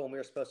hour ago, when we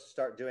were supposed to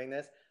start doing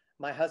this,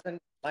 my husband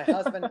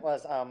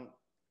was.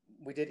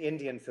 We did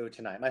Indian food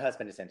tonight. My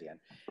husband is Indian,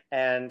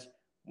 and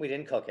we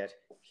didn't cook it.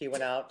 He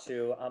went out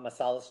to a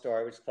masala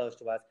store, which is close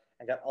to us,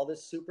 and got all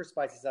this super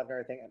spicy stuff and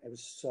everything, and it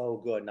was so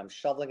good. And I'm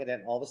shoveling it in,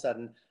 and all of a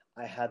sudden,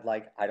 I had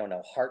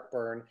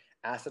heartburn,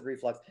 acid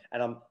reflux,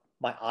 and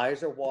my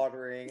eyes are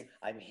watering.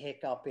 I'm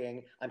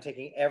hiccuping. I'm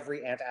taking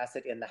every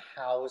antacid in the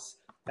house,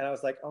 and I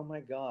was like, oh my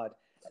God.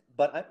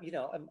 But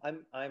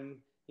I'm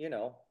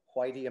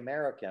whitey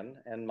American,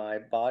 and my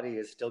body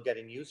is still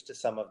getting used to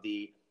some of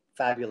the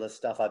fabulous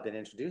stuff I've been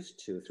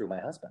introduced to through my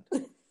husband.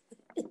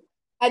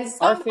 And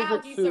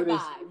somehow you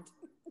survived.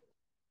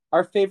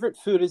 Our favorite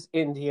food is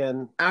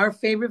Indian. Our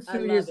favorite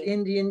food is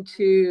Indian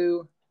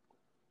too.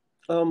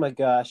 Oh my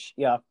gosh,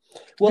 yeah.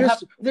 Well,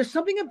 there's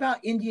something about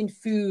Indian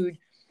food,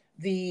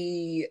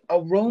 the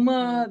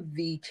aroma,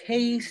 the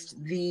taste,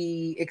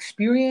 the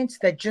experience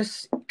that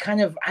just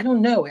kind of, I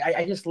don't know.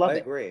 I just love it. I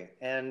agree.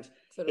 And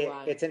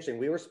it's interesting.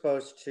 We were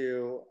supposed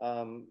to,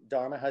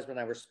 Dara, my husband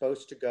and I were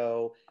supposed to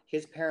go.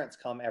 His parents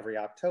come every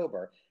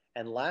October.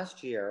 And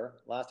last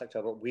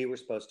October, we were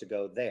supposed to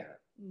go there.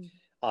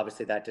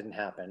 Obviously, that didn't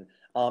happen.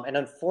 And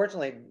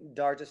unfortunately,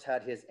 Dar just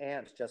had his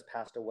aunt just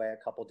passed away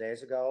a couple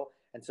days ago.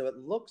 And so it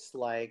looks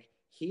like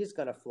he's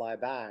going to fly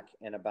back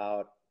in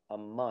about a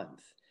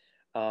month.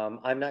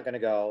 I'm not going to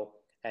go.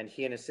 And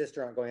he and his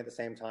sister aren't going at the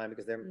same time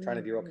because they're trying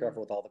to be real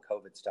careful with all the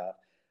COVID stuff.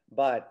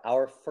 But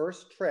our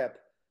first trip,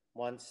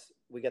 once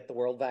we get the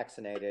world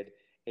vaccinated,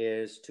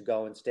 is to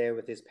go and stay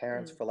with his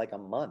parents for like a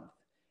month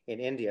in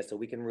India, so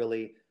we can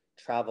really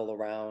travel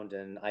around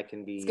and I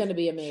can be, It's gonna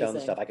be amazing. shown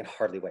stuff. I can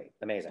hardly wait.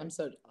 Amazing. I'm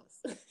so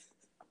jealous.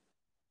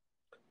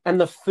 And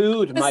the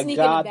food, my Sneak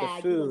in a God, the bag.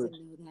 He food.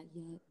 doesn't know that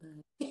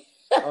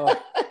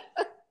yet,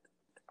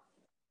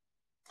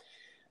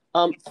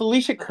 but...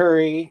 Felicia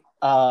Curry,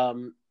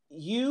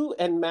 you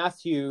and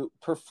Matthew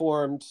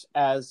performed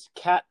as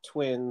cat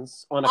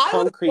twins on a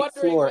concrete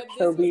floor at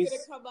Toby's.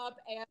 Come up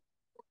and...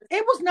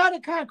 It was not a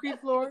concrete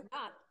floor.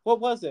 What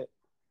was it?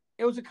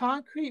 It was a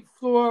concrete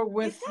floor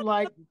with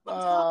like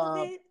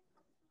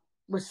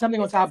with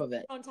something on top of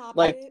it. On top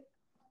Like, of it?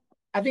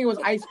 I think it was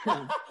ice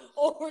cream.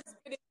 Or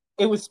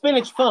it was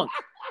spinach funk.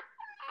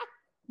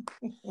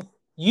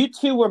 You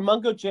two were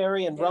Mungo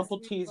Jerry and Rumple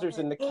Teasers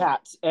and the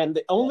Cats. And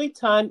the only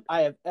time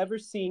I have ever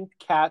seen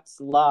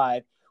Cats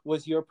live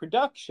was your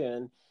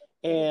production.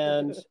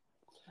 And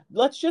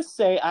let's just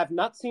say I've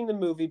not seen the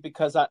movie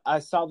because I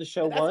saw the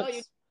show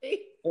once.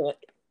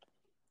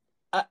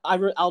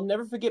 I'll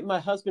never forget my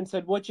husband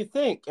said, "What'd you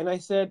think?" And I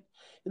said,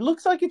 "It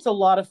looks like it's a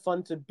lot of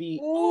fun to be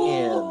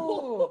in."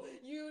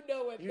 You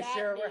know what You that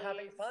sure means. we're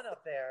having fun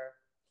up there?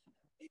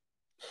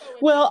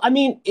 Well, I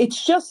mean,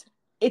 it's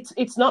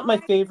not my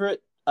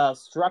favorite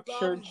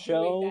structured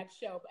show. That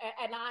show,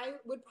 and I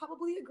would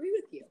probably agree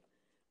with you.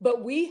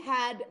 But we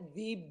had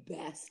the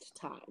best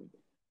time.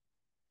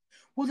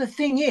 Well, the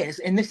thing is,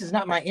 and this is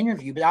not my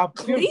interview, but I'll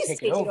clearly Please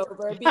take it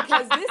over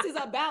because this is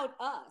about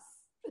us.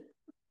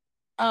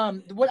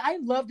 What I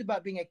loved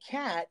about being a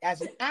cat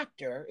as an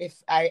actor,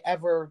 if I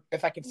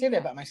can say that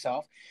about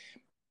myself,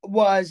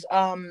 was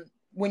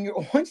when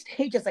you're on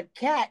stage as a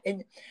cat,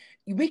 and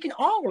we can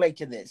all relate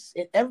to this.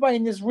 Everybody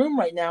in this room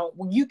right now,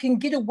 you can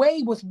get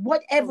away with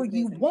whatever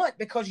you want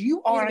because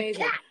you are a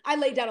cat. I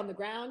laid down on the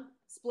ground,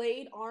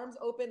 splayed, arms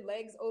open,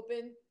 legs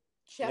open,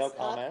 chest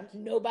up.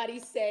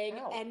 Nobody's saying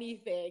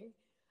anything.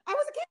 I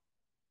was a cat.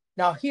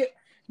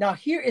 Now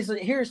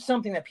here's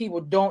something that people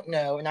don't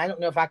know, and I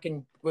don't know if I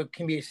can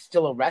be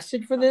still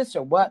arrested for this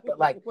or what, but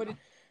like,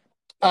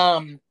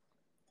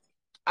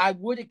 I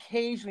would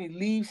occasionally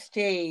leave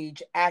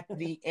stage at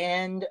the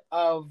end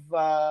of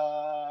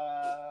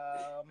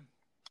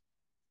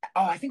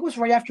I think it was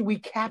right after we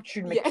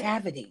captured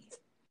McCavity.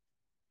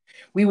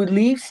 We would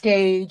leave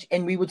stage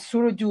and we would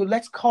sort of do,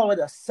 let's call it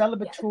a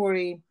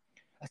celebratory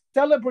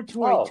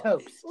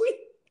toast.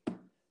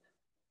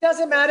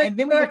 Doesn't matter. And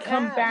then we would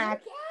come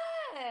back.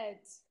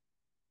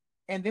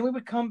 And then we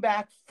would come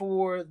back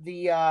for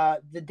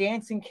the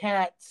Dancing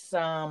Cats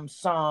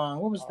song.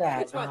 What was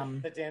that? Which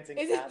one? The Dancing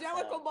Is Cats it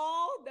Jellicle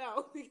Ball?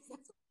 No.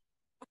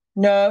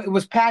 No, it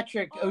was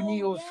Patrick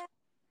O'Neill's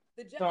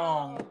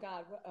song. Oh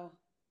God.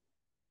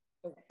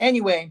 Okay.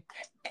 Anyway,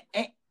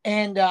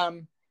 and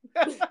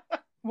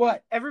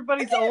what?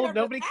 Everybody's old.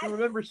 Nobody can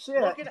remember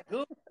shit.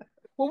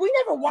 Well, we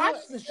never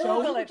watched the show.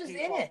 We were just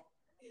in it.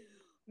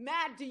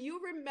 Matt, do you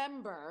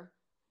remember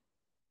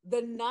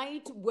the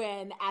night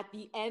when at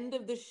the end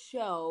of the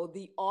show,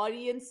 the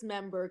audience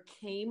member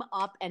came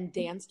up and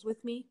danced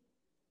with me?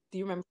 Do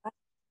you remember that?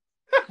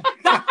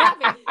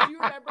 Do you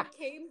remember?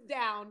 Came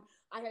down.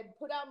 I had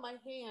put out my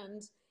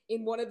hand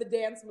in one of the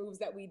dance moves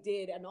that we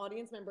did. An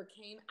audience member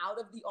came out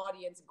of the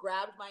audience,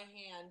 grabbed my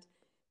hand,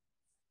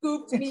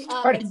 scooped me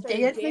up, and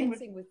started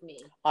dancing with me.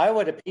 I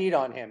would have peed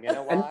on him. You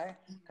know why?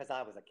 Because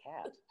I was a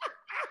cat.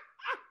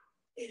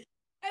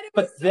 And it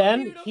but was so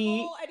then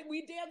beautiful, and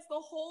we danced the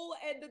whole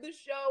end of the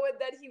show, and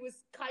then he was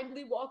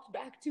kindly walked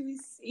back to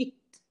his seat.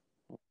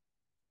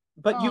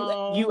 But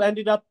you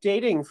ended up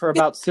dating for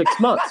about 6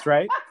 months,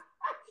 right?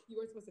 You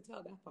weren't supposed to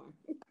tell that part.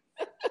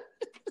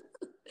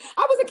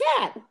 I was a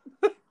cat.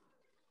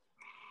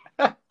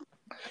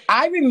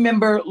 I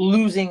remember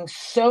losing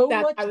so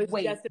much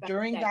weight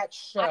during that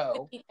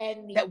show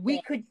that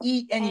we could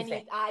eat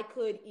anything. I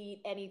could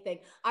eat anything.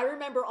 I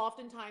remember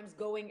oftentimes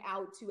going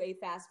out to a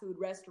fast food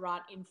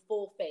restaurant in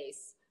full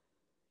face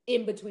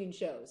in between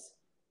shows.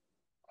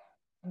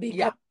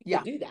 Because we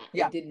could do that.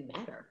 It didn't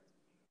matter.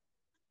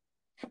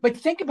 But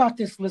think about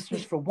this,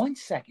 listeners, for 1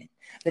 second.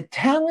 The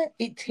talent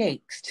it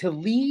takes to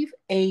leave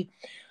a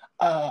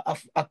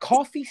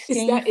coffee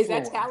stain. Is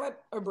that talent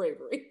or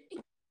bravery?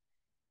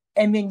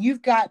 And then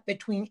you've got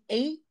between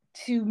 8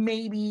 to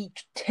maybe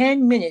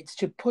 10 minutes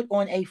to put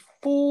on a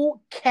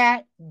full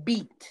cat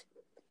beat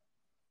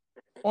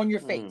on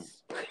your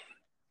face.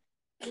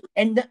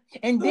 And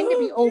then to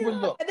be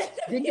overlooked.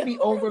 Then to be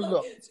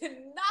overlooked. To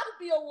not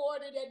be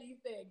awarded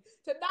anything.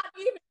 To not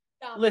even...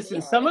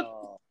 Listen, some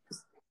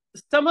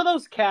of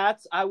those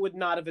cats I would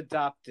not have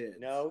adopted.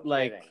 No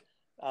like,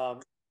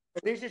 kidding.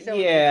 Felicia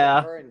showed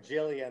her and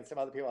Jillian and some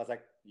other people. I was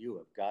like, you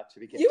have got to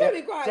be kidding. You would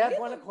be crying. Deb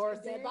won a course.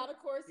 Deb won a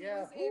course.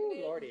 Yeah.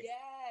 Lordy.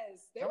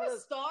 Yes. There were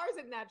stars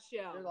in that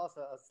show. There's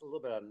also a little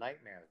bit of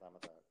nightmare. Some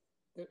of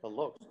the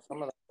looks.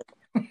 Some of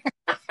the...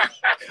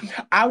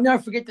 I'll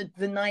never forget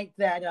the night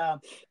that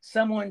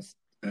someone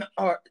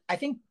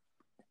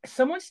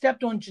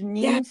stepped on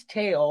Janine's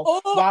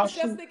tail while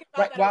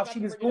she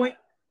was going.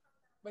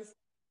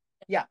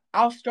 Yeah,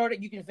 I'll start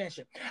it. You can finish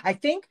it. I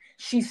think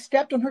she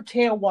stepped on her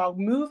tail while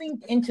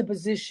moving into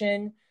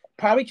position,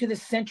 probably to the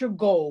center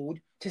gold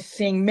to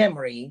sing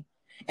Memory.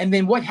 And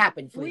then what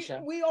happened,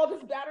 Felicia? We all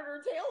just battered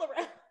her tail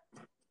around.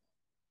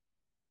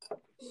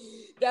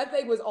 That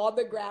thing was on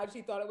the ground.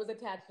 She thought it was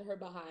attached to her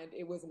behind.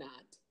 It was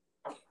not.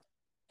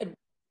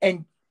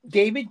 And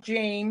David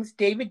James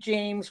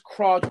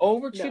crawled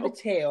over to the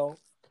tail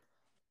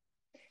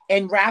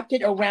and wrapped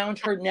it around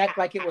her neck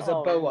like it was a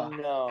boa.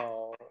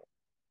 No.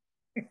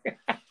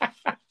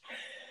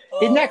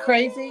 Isn't that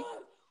crazy?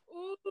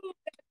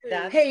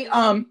 That's Hey,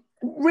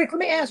 Rick, let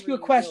me ask you a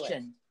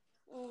question.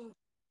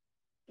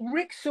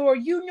 Rick, so are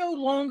you no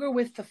longer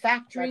with the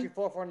factory? Factory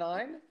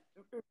 449?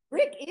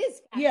 Rick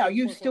is. Yeah, are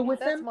you still with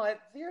That's them? my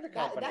theater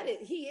company.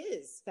 He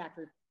is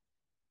Factory.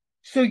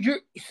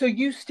 So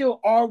you still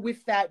are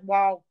with that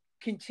while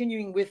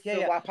continuing with the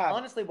Wapava?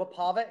 Honestly,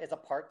 Wapava is a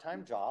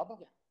part-time job,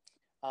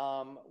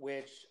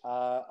 which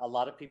a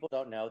lot of people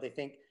don't know. They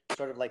think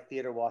sort of like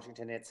Theater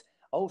Washington, it's,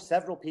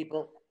 several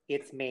people.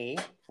 It's me.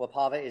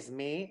 Wapava is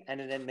me and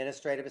an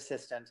administrative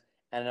assistant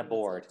and a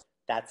board.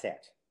 That's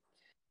it.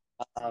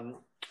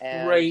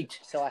 And Great.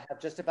 So I have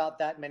just about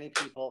that many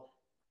people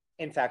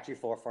in Factory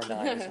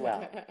 449 as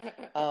well.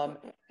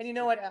 And you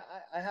know what?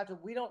 I have to.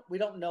 We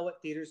don't know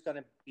what theater's going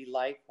to be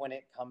like when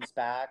it comes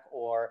back,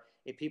 or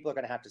if people are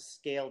going to have to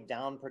scale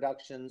down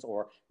productions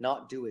or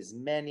not do as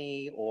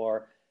many.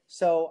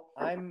 So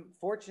I'm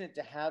fortunate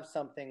to have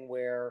something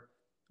where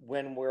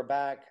when we're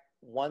back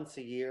once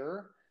a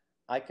year,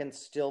 I can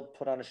still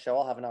put on a show.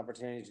 I'll have an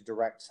opportunity to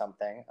direct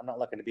something. I'm not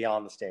looking to be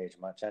on the stage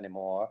much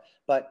anymore,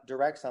 but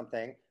direct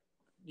something,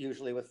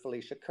 usually with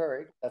Felicia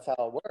Curry. That's how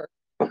it works.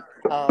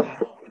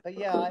 But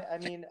yeah, I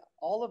mean,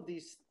 all of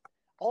these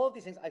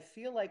things, I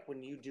feel like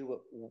when you do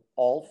what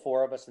all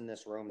four of us in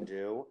this room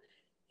do,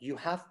 you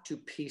have to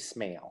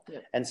piecemeal.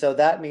 Yeah. And so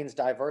that means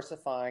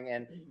diversifying.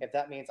 And if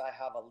that means I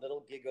have a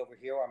little gig over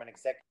here where I'm an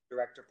executive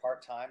director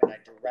part-time and I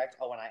direct,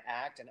 and I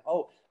act, and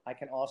I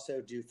can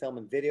also do film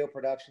and video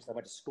productions. I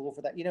went to school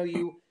for that. You know,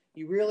 you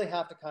really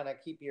have to kind of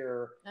keep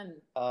your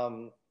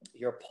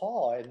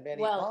paw in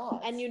many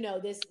pots. And you know,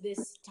 this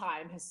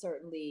time has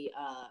certainly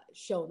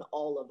shown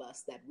all of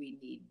us that we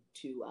need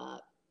to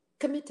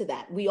commit to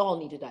that. We all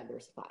need to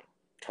diversify,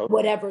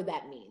 whatever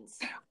that means.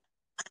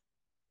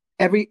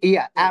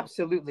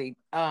 Absolutely.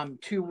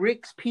 To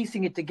Rick's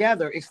piecing it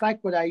together, it's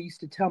like what I used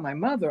to tell my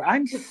mother.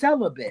 I'm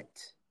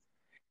celibate.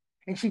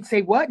 And she'd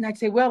say, what? And I'd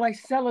say, well, I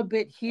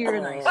celibate here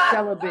and I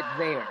celibate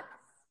there.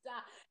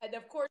 And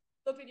of course,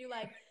 she looked at you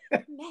like,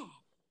 man.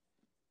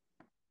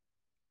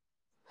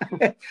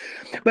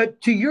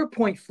 But to your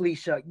point,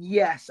 Felicia,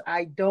 yes,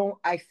 I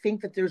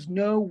think that there's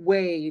no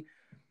way,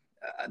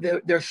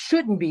 there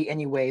shouldn't be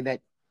any way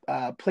that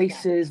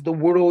places, the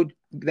world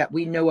that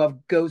we know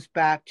of goes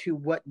back to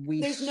what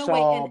we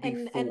saw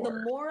before. And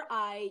the more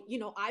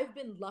I've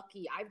been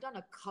lucky. I've done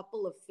a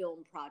couple of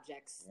film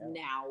projects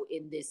now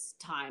in this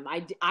time.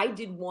 I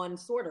did one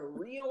sort of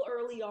real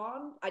early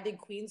on. I did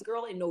Queen's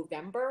Girl in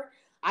November.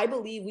 I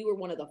believe we were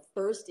one of the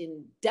first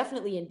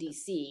definitely in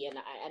DC and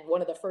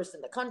one of the first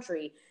in the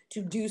country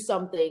to do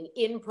something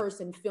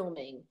in-person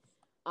filming.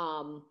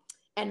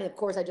 And of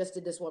course I just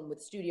did this one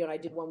with Studio and I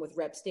did one with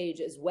Rep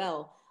Stage as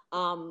well.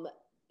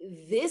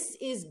 This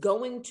is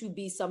going to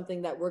be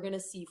something that we're going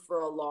to see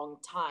for a long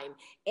time.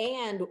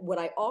 And what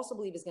I also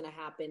believe is going to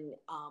happen,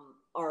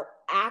 our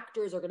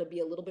actors are going to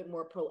be a little bit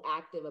more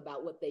proactive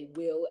about what they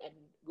will and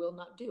will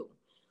not do.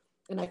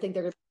 And I think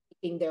they're going to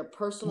be taking their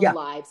personal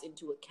lives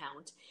into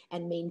account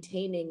and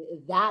maintaining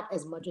that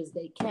as much as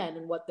they can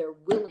and what they're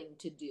willing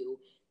to do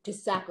to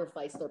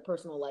sacrifice their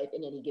personal life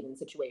in any given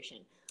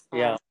situation.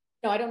 I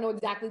don't know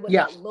exactly what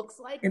that looks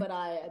like,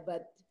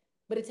 but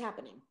it's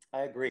happening.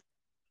 I agree.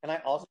 And I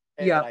also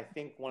say that I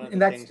think one of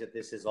the things that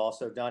this has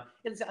also done,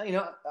 is,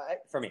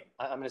 for me,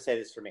 I'm going to say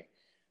this for me,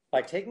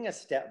 by taking a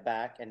step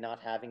back and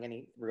not having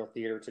any real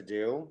theater to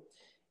do,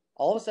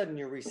 all of a sudden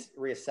you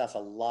reassess a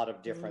lot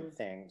of different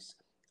things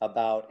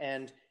about,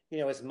 and,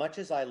 as much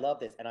as I love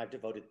this, and I've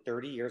devoted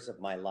 30 years of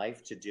my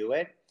life to do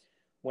it,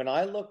 when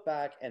I look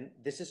back, and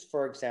this is,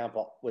 for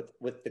example,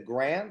 with the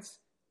grants,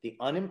 the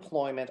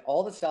unemployment,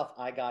 all the stuff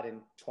I got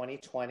in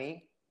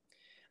 2020,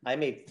 I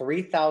made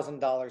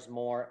 $3,000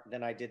 more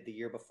than I did the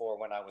year before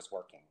when I was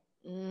working.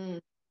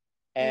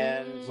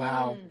 And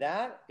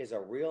that is a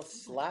real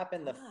slap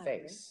in the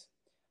face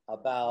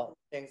about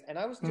things. And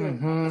I was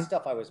doing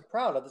stuff I was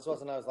proud of. This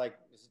wasn't, I was like,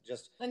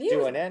 just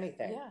doing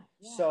anything.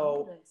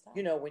 So,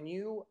 when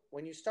you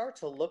start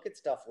to look at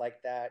stuff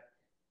like that,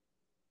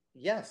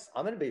 yes,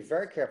 I'm going to be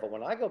very careful.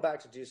 When I go back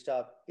to do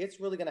stuff, it's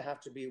really going to have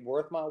to be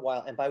worth my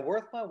while. And by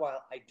worth my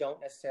while, I don't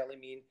necessarily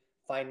mean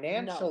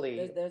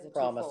financially there's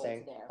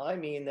promising. I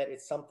mean that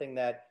it's something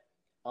that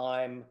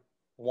I'm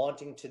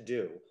wanting to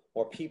do,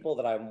 or people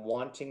that I'm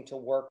wanting to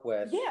work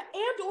with. Yeah,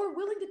 and or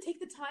willing to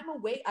take the time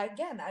away.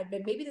 Again,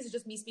 maybe this is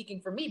just me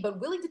speaking for me, but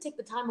willing to take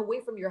the time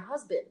away from your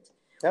husband,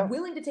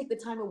 willing to take the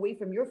time away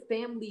from your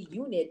family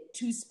unit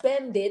to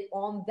spend it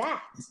on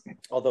that.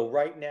 Although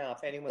right now,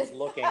 if anyone's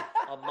looking,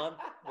 a month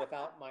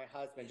without my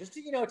husband, just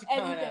to, to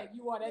kind of,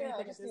 you want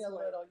anything just at this a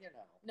point. little,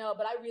 No,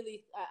 but I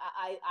really,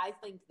 I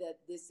think that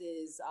this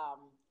is,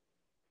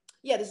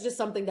 this is just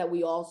something that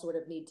we all sort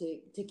of need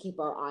to keep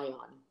our eye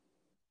on.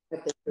 I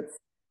think it's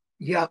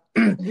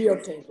real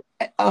change.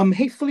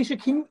 Hey Felicia,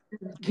 can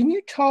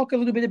you talk a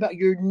little bit about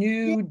your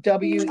new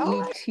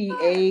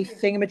WETA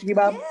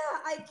thingamajiggy-bob? Yeah,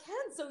 I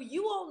can. So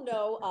you all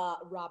know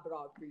Robert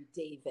Aubrey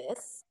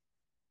Davis.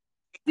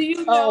 Do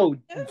you know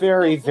him?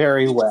 Very,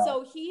 very well.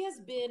 So he has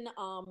been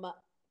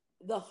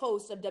the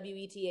host of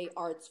WETA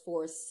Arts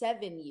for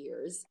 7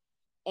 years,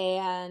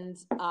 and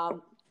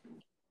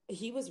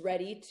he was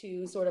ready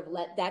to sort of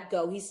let that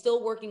go. He's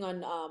still working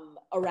on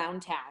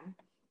Around Town.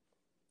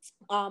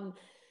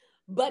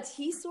 But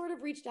he sort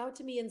of reached out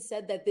to me and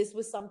said that this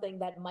was something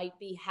that might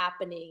be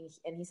happening.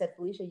 And he said,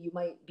 Felicia, you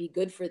might be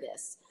good for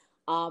this.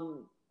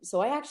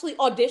 So I actually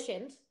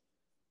auditioned.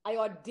 I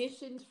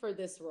auditioned for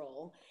this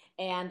role.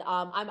 And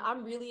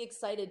I'm really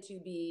excited to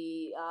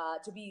be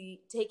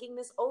taking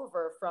this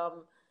over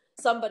from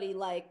somebody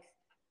like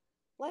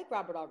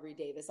Robert Aubrey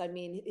Davis. I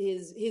mean,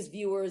 his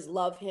viewers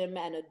love him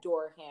and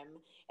adore him.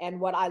 And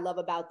what I love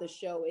about the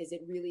show is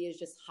it really is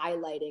just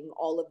highlighting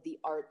all of the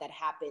art that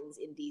happens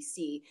in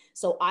DC.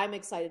 So I'm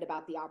excited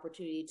about the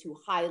opportunity to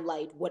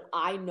highlight what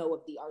I know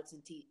of the arts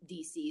in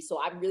DC.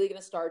 So I'm really going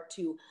to start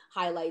to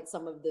highlight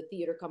some of the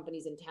theater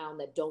companies in town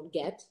that don't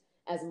get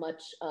as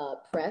much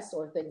press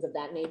or things of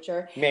that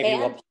nature. Maybe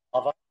and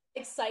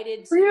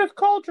excited. Creative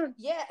culture.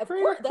 Yeah, of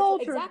Creative course.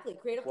 culture. Exactly.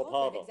 Creative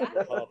culture.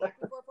 Exactly.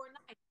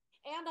 449.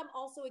 And I'm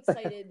also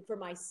excited for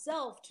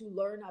myself to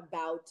learn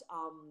about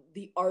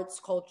the arts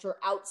culture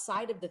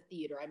outside of the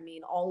theater. I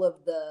mean, all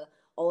of the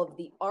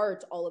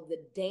art, all of the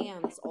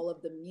dance, all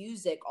of the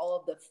music, all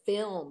of the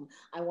film.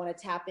 I want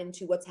to tap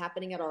into what's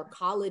happening at our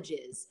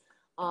colleges.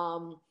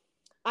 I'm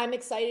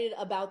excited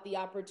about the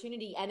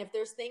opportunity. And if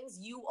there's things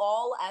you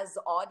all as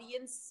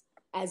audience,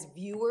 as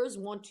viewers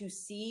want to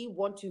see,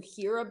 want to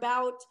hear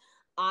about,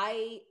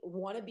 I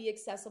want to be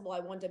accessible.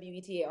 I want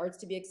WETA Arts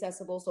to be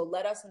accessible. So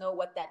let us know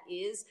what that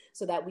is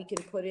so that we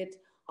can put it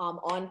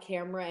on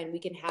camera and we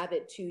can have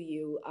it to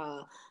you.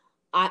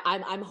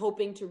 I'm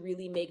hoping to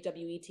really make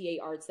WETA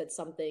Arts that's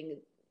something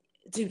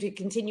to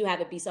continue have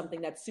it be something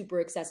that's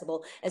super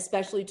accessible,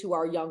 especially to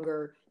our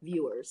younger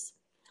viewers.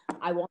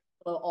 I want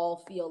to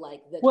all feel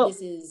like that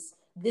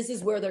this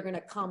is where they're going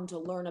to come to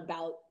learn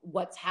about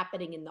what's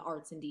happening in the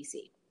arts in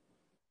DC.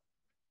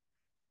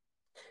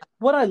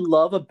 What I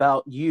love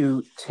about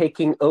you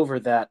taking over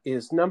that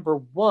is, number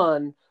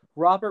one,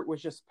 Robert was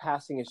just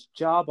passing his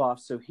job off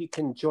so he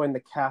can join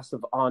the cast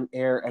of On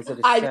Air as it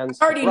ascends.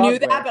 I already knew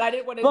that, but I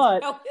didn't want to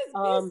tell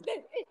his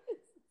business.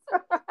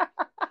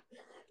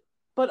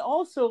 But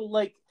also,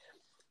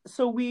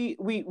 so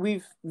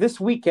we've this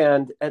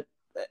weekend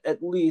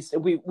at least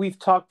we've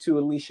talked to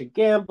Alicia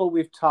Gamble,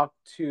 we've talked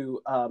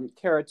to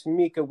Kara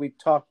Tamika, we've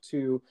talked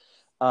to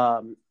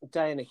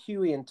Diana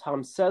Huey and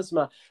Tom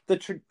Sesma. The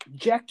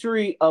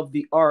trajectory of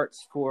the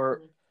arts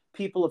for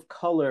people of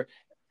color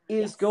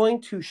is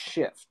going to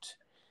shift.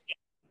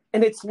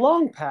 And it's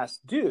long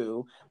past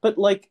due, but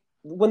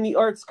when the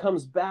arts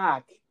comes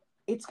back,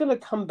 it's going to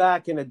come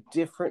back in a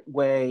different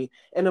way,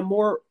 in a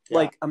more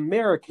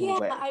American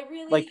way. I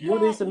really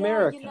what is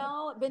American?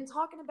 I've been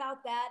talking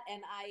about that,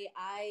 and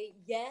I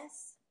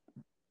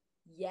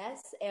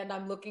yes, and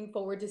I'm looking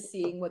forward to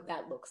seeing what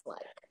that looks like.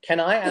 Can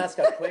I ask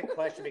a quick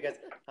question? Because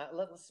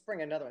let's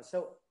bring another one.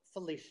 So,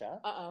 Felicia,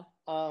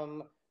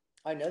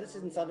 I know this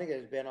isn't something that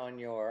has been on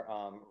your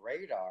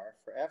radar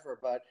forever,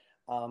 but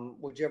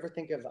would you ever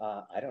think of,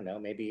 I don't know,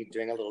 maybe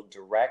doing a little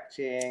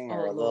directing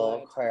or a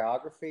little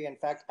choreography? In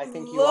fact, I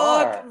think you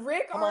are.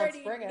 Rick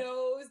already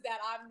knows that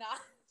I'm not.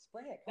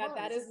 Spring it.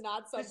 That is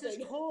not something. This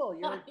is cool.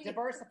 You're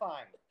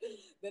diversifying.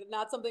 That's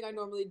not something I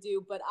normally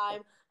do, but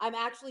I'm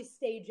actually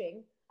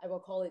staging. I will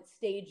call it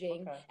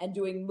staging and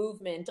doing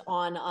movement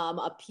on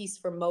a piece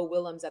for Mo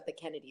Willems at the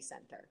Kennedy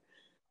Center.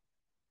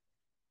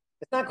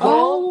 It's not cool.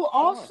 Oh,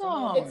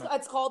 awesome!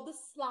 It's called The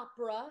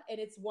Slopra, and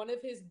it's one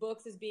of his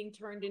books is being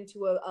turned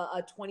into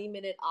a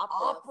 20-minute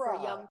opera for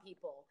young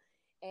people.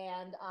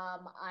 And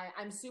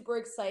I'm super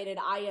excited.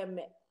 I am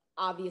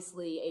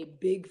obviously a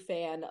big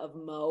fan of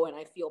Mo, and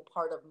I feel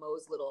part of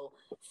Mo's little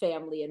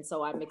family, and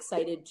so I'm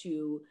excited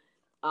to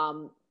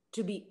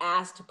be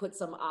asked to put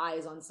some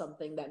eyes on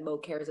something that Mo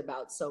cares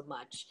about so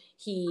much.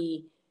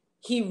 He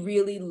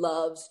really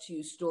loves to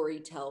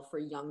storytell for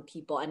young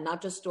people, and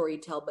not just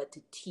storytell, but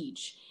to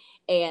teach.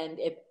 And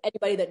if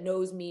anybody that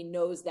knows me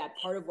knows that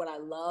part of what I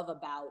love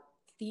about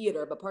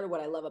theater, but part of what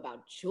I love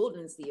about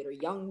children's theater,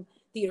 young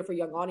theater for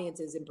young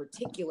audiences in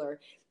particular,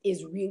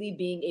 is really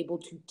being able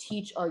to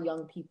teach our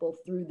young people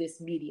through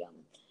this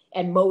medium.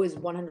 And Mo is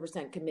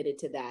 100% committed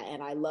to that.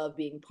 And I love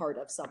being part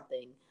of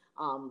something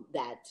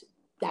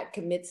that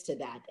commits to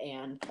that.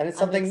 And it's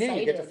something new.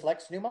 You get to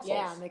flex new muscles.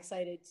 Yeah, I'm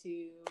excited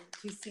to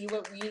see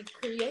what we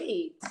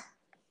create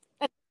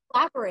and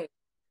collaborate.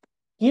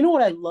 You know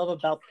what I love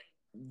about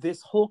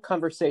this whole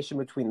conversation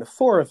between the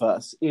four of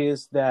us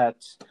is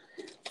that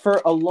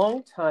for a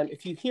long time,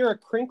 if you hear a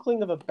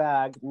crinkling of a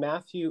bag,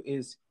 Matthew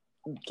is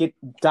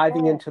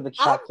diving into the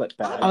chocolate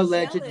bag.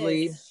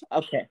 Allegedly.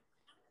 Okay.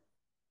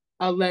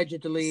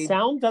 Allegedly.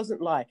 Sound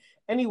doesn't lie.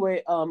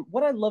 Anyway,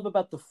 what I love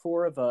about the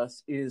four of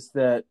us is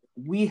that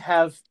we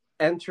have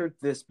entered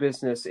this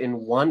business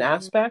in one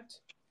aspect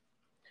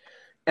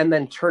and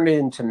then turned it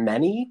into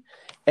many.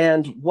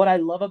 And what I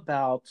love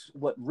about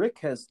what Rick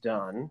has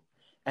done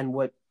and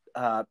what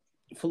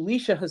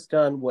Felicia has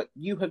done, what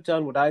you have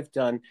done, what I've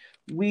done,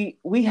 we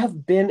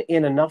have been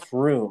in enough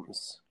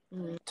rooms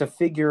to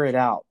figure it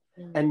out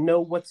and know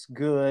what's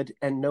good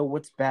and know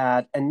what's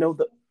bad and know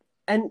the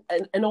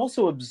and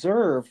also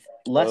observe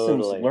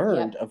lessons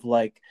learned of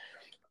like,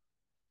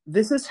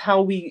 this is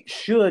how we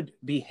should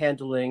be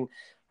handling.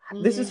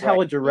 This is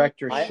how a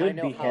director should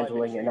be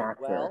handling an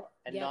actor. Well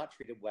and not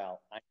treated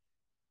well.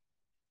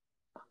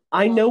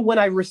 I know when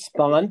I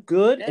respond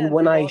good and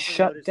when I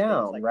shut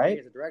down, like right? Me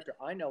as a director,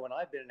 I know when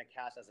I've been in a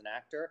cast as an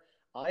actor,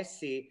 I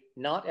see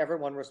not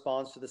everyone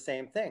responds to the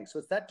same thing. So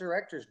it's that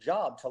director's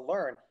job to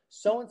learn,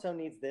 so-and-so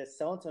needs this,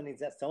 so-and-so needs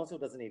that, so-and-so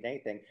doesn't need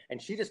anything,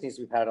 and she just needs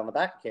to be patted on the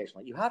back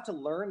occasionally. You have to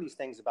learn these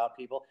things about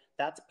people.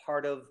 That's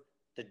part of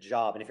the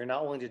job. And if you're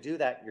not willing to do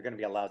that, you're going to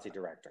be a lousy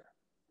director.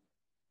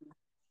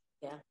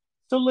 Yeah.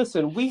 So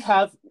listen, we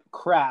have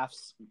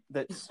crafts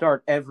that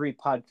start every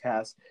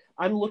podcast.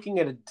 I'm looking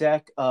at a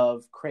deck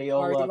of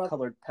Crayola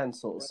colored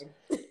pencils.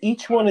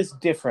 Each one is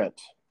different.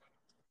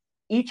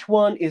 Each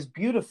one is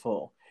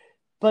beautiful,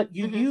 but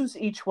you use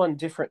each one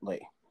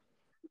differently.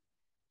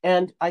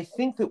 And I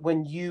think that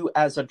when you,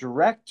 as a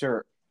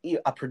director,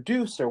 a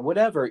producer,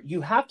 whatever,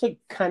 you have to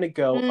kind of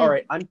go, all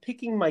right, I'm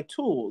picking my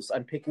tools,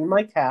 I'm picking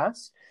my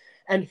cast,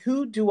 and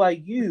who do I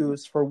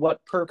use for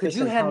what purpose?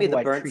 Could you hand me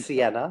the burnt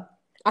sienna?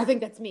 I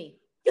think that's me.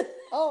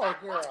 Oh,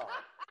 girl.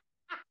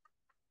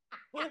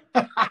 No,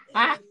 but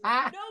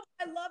I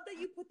love that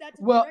you put that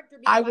to the director,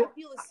 because I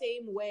feel the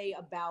same way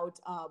about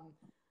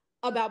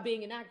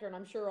being an actor, and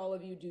I'm sure all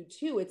of you do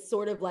too. It's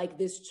sort of like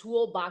this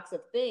toolbox of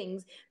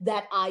things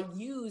that I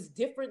use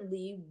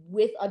differently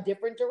with a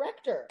different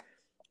director.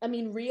 I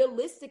mean,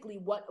 realistically,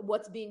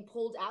 what's being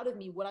pulled out of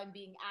me, what I'm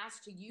being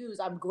asked to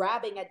use, I'm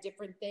grabbing at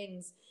different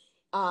things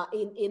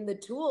in the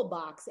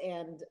toolbox,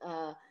 and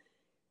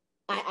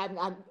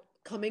I'm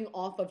coming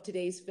off of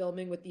today's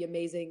filming with the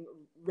amazing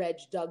Reg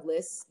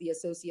Douglas, the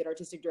associate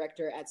artistic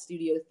director at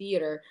Studio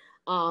Theater.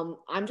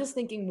 I'm just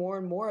thinking more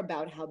and more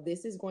about how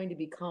this is going to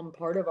become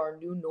part of our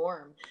new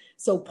norm.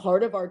 So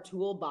part of our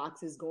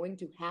toolbox is going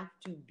to have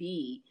to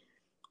be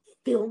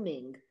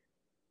filming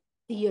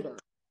theater.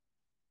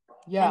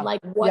 Yeah. And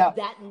like what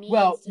that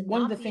means to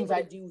one not of the be things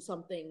able to do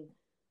something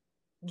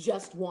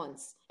just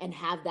once and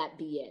have that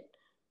be it.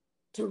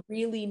 To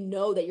really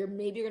know that you're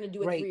going to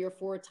do it 3 or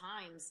 4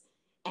 times,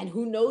 and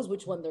who knows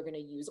which one they're going to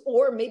use.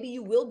 Or maybe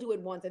you will do it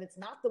once and it's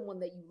not the one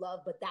that you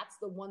love, but that's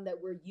the one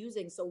that we're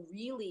using. So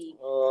really,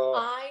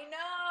 I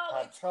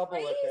know, it's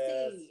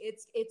crazy.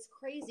 It's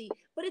crazy,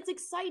 but it's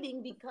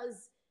exciting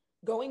because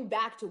going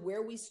back to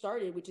where we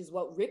started, which is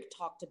what Rick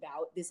talked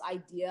about, this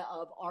idea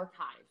of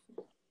archive.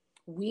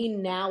 We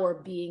now are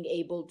being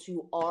able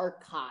to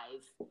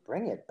archive.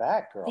 Bring it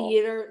back, girl.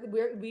 Theater.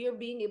 We are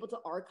being able to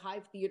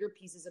archive theater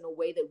pieces in a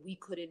way that we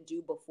couldn't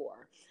do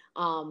before.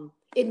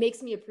 It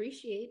makes me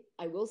appreciate,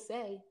 I will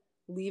say,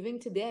 leaving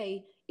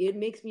today, it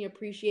makes me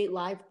appreciate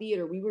live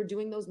theater. We were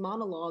doing those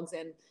monologues,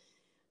 and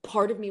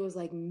part of me was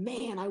like,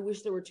 man, I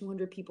wish there were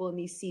 200 people in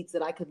these seats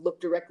that I could look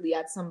directly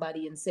at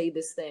somebody and say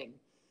this thing,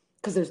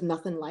 because there's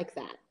nothing like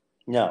that.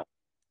 No.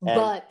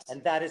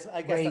 And that is,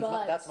 I guess,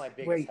 that's my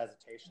biggest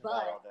hesitation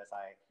about all this.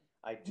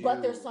 I do.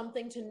 But there's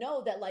something to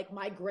know that, like,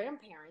 my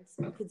grandparents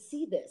could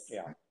see this.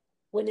 Yeah.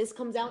 When this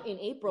comes out in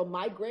April,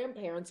 my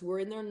grandparents who are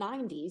in their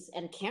 90s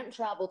and can't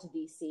travel to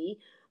DC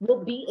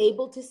will be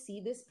able to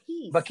see this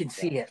piece. But can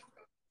see it.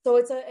 So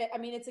it's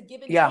a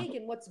give and take.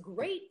 And what's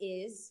great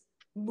is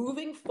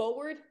moving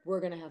forward, we're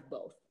going to have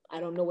both.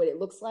 I don't know what it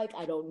looks like.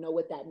 I don't know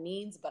what that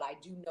means, but I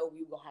do know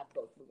we will have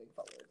both moving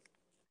forward.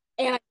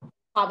 And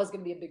Papa's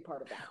going to be a big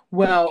part of that.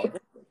 Well,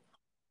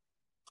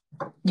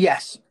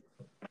 yes.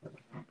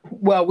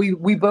 Well, we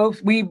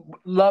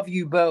love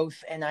you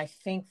both, and I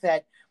think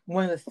that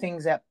one of the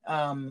things that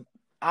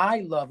I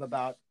love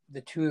about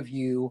the two of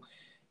you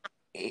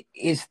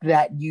is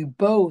that you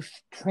both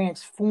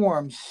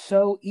transform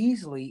so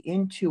easily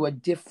into a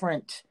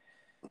different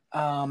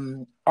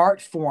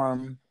art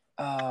form,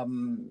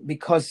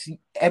 because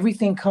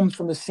everything comes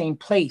from the same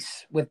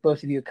place with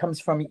both of you. It comes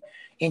from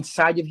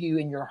inside of you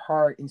in your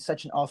heart in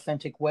such an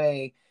authentic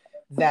way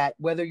that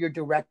whether you're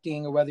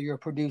directing or whether you're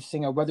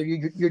producing or whether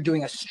you're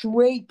doing a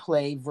straight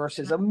play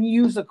versus a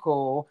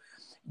musical,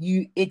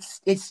 it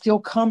still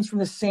comes from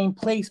the same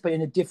place but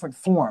in a different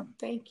form.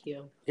 Thank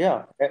you.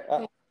 Yeah,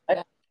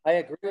 I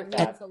agree with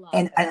that.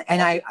 And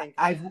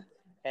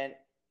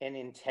an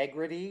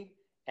integrity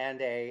and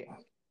a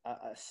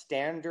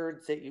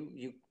standards that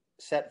you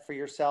set for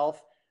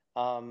yourself.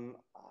 I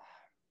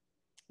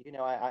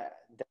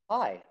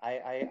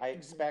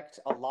expect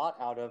a lot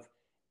out of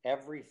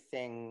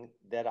everything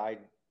that I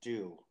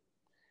do,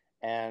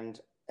 and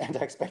I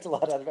expect a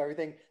lot out of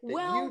everything that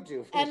you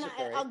do. And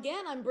Felicia.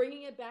 again, I'm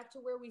bringing it back to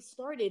where we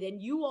started,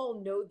 and you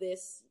all know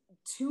this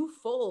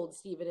twofold,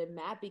 Stephen and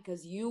Matt,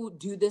 because you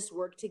do this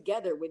work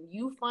together. When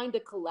you find a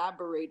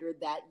collaborator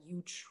that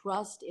you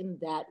trust in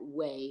that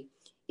way,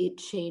 it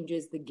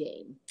changes the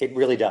game. It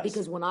really does.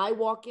 Because when I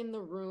walk in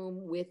the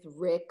room with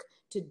Rick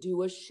to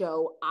do a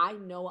show, I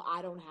know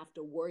I don't have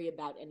to worry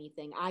about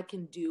anything. I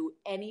can do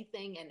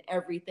anything and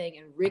everything,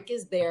 and Rick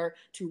is there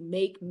to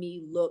make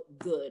me look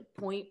good,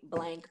 point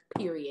blank,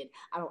 period.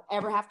 I don't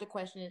ever have to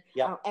question it.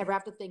 Yep. I don't ever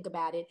have to think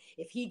about it.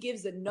 If he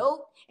gives a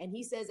note and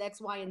he says X,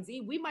 Y, and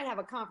Z, we might have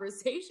a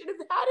conversation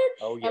about it.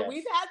 Oh, yes. And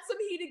we've had some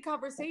heated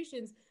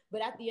conversations,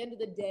 but at the end of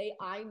the day,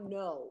 I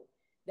know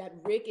that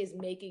Rick is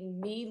making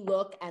me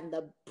look and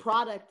the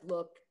product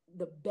look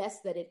the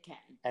best that it can.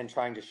 And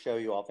trying to show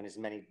you off in as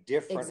many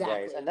different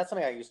ways. And that's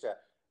something I used to,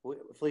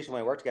 Felicia,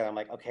 when we work together, I'm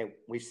like, okay,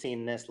 we've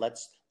seen this.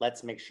 Let's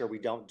make sure we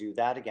don't do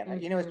that again.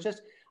 Mm-hmm. You know, it's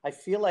just, I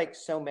feel like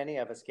so many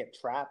of us get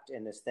trapped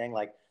in this thing.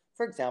 Like,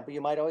 for example, you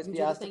might always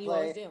be asked to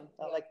play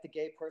like the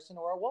gay person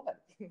or a woman.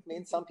 I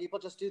mean, some people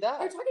just do that.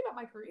 Are you talking about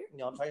my career?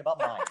 No, I'm talking about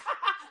mine.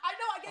 I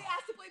know, I get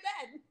asked to play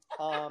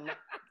men.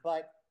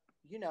 But,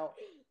 you know,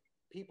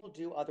 people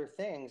do other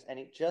things, and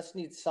it just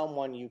needs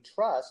someone you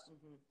trust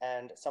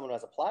and someone who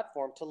has a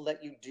platform to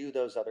let you do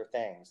those other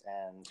things.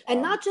 And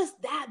not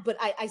just that, but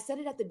I said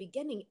it at the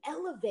beginning,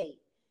 elevate.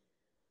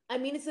 I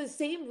mean, it's the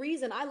same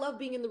reason I love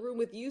being in the room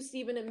with you,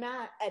 Stephen and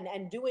Matt, and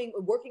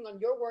working on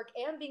your work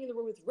and being in the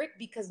room with Rick,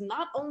 because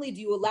not only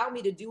do you allow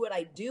me to do what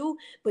I do,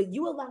 but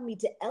you allow me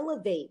to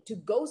elevate, to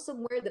go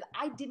somewhere that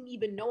I didn't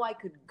even know I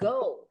could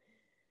go.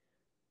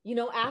 You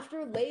know,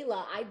 after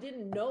Layla, I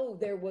didn't know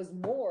there was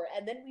more.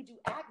 And then we do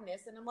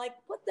Agnes, and I'm like,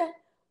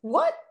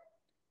 what?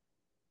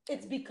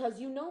 It's because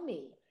you know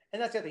me.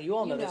 And that's the other thing. You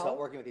all know this about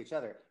working with each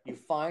other. You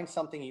find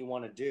something you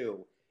want to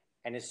do,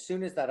 and as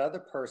soon as that other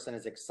person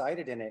is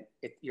excited in it,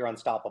 you're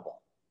unstoppable.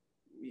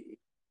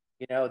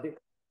 You know?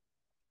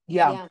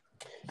 Yeah.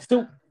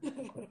 So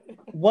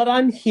what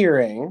I'm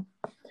hearing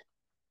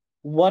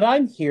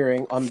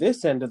on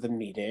this end of the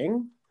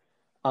meeting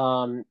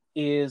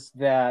is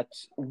that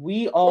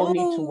we all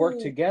need to work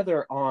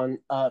together on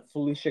a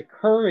Felicia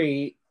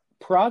Curry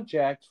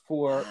project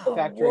for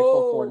Factory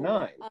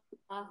 449.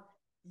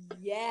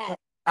 Yes.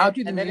 I'll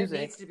do the and then music.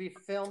 It needs to be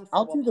filmed.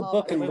 I'll do the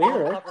book and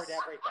lyrics.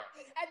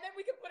 And then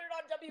we can put it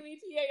on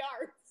WETA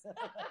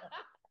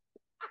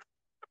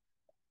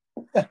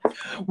Arts.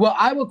 Well,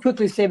 I will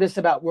quickly say this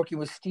about working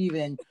with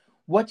Stephen.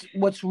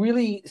 What's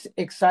really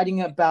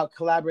exciting about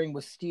collaborating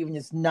with Stephen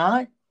is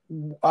not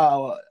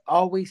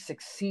always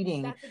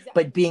succeeding,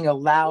 but being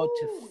allowed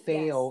to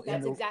fail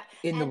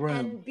in the room.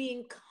 And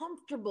being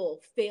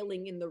comfortable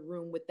failing in the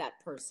room with that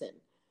person.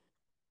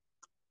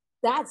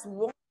 That's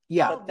one.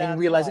 Yeah, and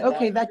realizing,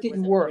 okay, that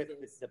didn't work.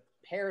 With the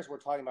pairs we're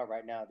talking about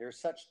right now, there's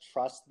such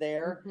trust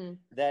there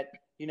that,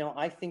 you know,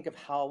 I think of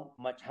how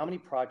many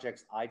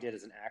projects I did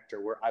as an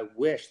actor where I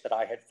wish that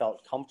I had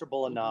felt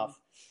comfortable enough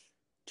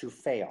to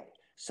fail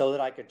so that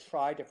I could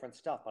try different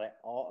stuff.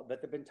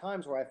 But there've been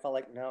times where I felt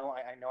like, no,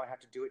 I know I have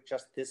to do it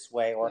just this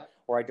way, or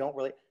I don't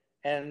really.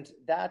 And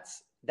that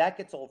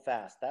gets old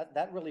fast.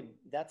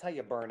 That's how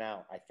you burn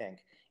out, I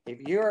think.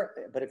 If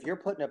you're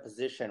put in a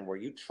position where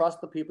you trust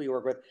the people you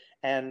work with,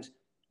 and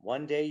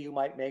one day you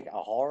might make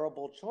a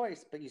horrible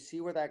choice, but you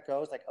see where that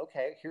goes. Like,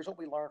 okay, here's what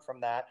we learned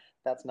from that.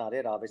 That's not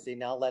it, obviously.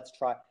 Now let's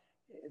try.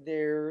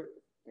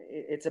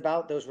 It's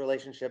about those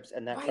relationships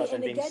and that trust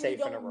and being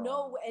safe in a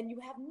room. And you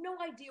have no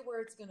idea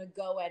where it's going to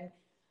go. And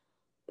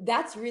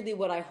that's really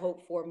what I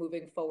hope for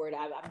moving forward.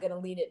 I'm going to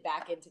lean it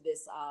back into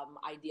this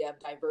idea of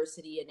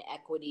diversity and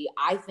equity.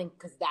 I think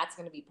because that's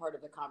going to be part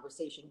of the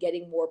conversation,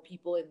 getting more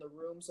people in the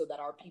room so that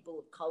our people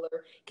of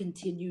color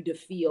continue to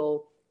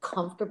feel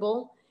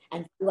comfortable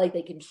and feel like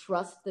they can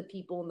trust the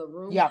people in the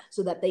room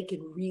so that they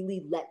can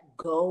really let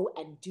go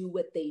and do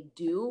what they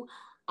do.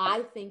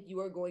 I think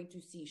you are going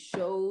to see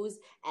shows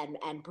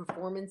and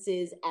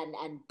performances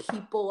and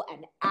people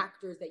and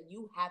actors that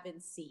you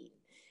haven't seen,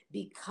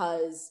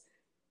 because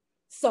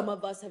some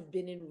of us have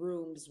been in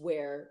rooms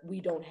where we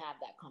don't have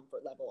that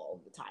comfort level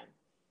all the time.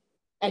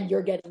 And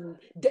you're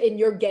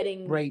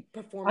getting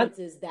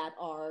performances that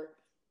are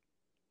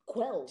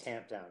quelled,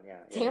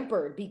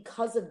 tampered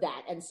because of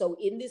that. And so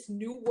in this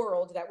new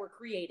world that we're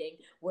creating,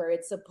 where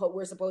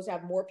we're supposed to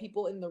have more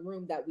people in the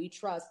room that we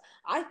trust,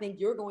 I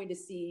think you're going to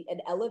see an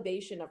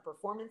elevation of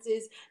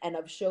performances and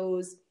of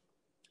shows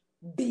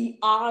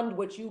beyond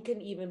what you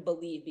can even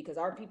believe, because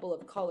our people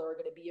of color are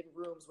going to be in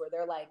rooms where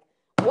they're like,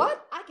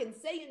 what? I can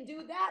say and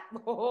do that?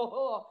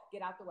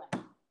 Get out the way.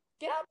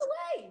 Get out the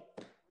way.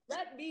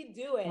 Let me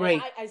do it.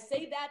 Right. I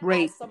say that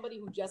as somebody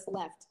who just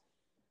left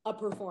a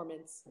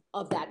performance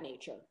of that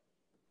nature.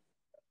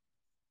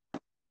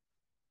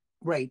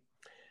 Right.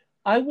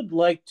 I would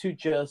like to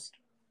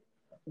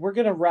we're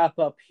going to wrap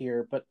up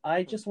here, but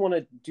I just want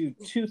to do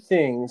two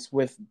things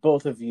with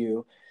both of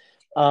you.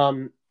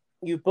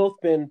 You've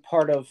both been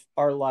part of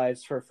our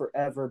lives for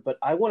forever, but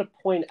I want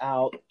to point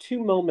out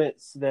two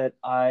moments that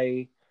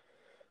I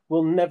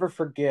will never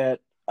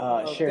forget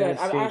sharing good.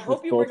 the stage I with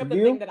hope you both bring up of the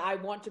you. thing that I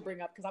want to bring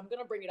up, because I'm going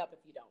to bring it up if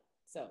you don't.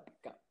 So,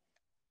 go.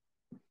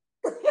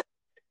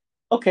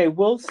 Okay,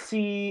 we'll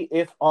see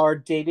if our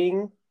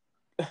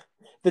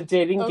the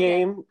dating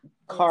game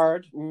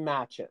card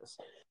matches.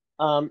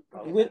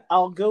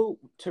 I'll go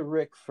to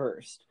Rick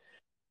first.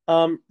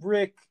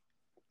 Rick,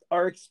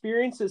 our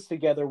experiences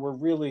together were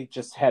really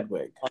just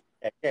Hedwig.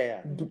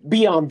 Yeah.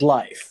 Beyond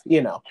life,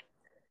 you know.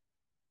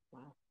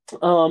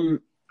 Wow.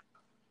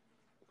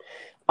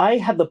 I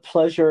had the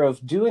pleasure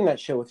of doing that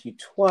show with you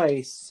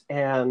twice,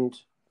 and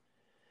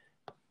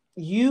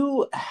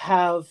you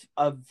have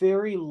a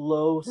very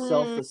low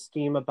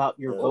self-esteem about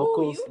your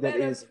vocals that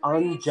is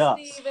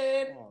unjust.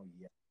 Steven. Oh,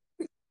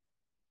 yeah.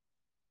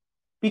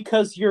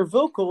 Because your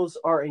vocals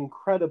are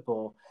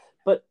incredible,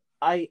 but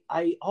I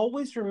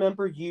always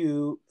remember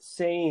you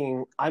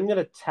saying, "I'm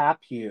gonna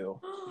tap you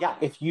Yeah.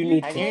 if you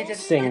need I to need you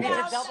sing to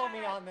this." double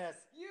me on this.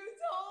 You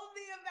told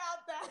me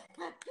about that.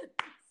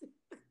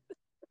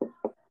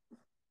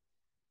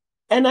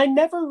 And I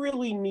never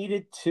really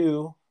needed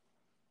to.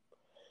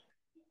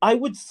 I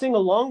would sing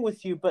along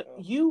with you, but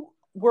you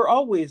were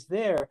always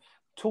there.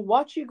 To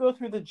watch you go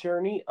through the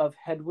journey of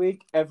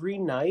Hedwig every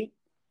night,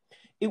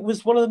 it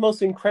was one of the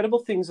most incredible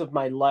things of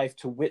my life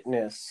to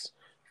witness.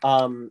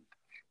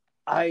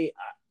 I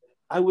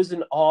was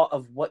in awe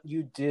of what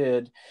you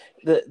did.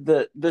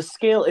 The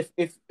scale.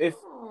 If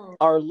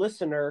our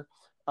listener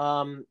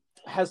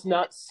has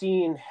not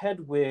seen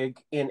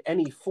Hedwig in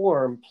any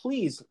form,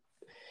 please.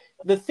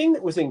 The thing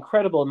that was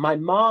incredible, my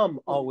mom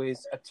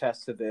always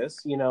attests to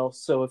this, you know,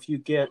 so if you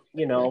get,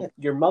 you know,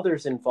 your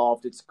mother's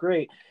involved, it's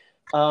great.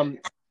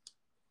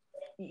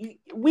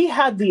 We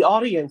had the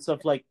audience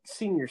of like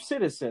senior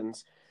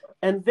citizens,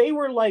 and they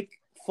were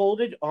like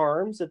folded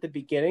arms at the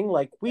beginning,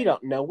 like, we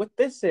don't know what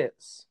this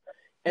is.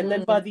 And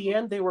then by the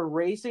end, they were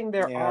raising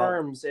their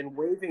arms and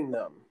waving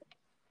them.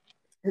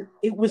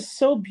 It was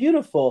so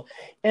beautiful.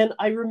 And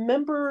I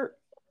remember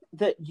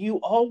that you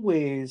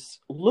always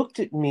looked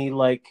at me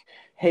like,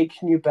 hey,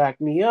 can you back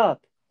me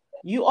up?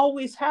 You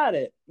always had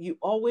it. You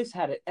always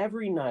had it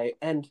every night.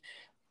 And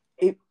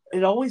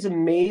it always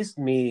amazed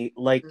me,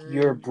 like,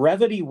 your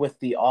brevity with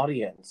the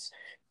audience.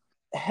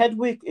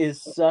 Hedwig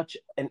is such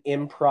an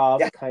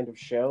improv kind of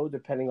show,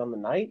 depending on the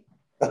night.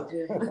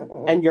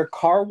 And your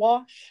car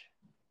wash,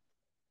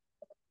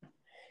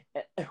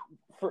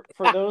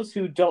 for those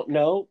who don't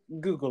know,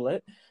 Google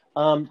it.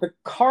 The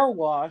car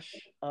wash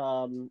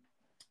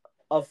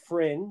of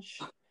Fringe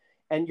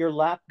and your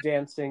lap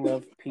dancing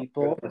of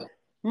people.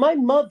 My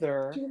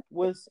mother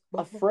was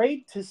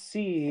afraid to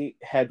see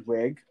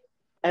Hedwig,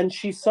 and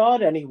she saw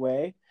it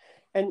anyway.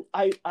 And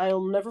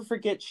I'll never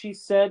forget, she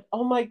said,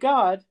 "Oh my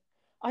God,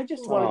 I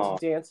just wanted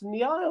to dance in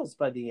the aisles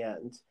by the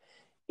end."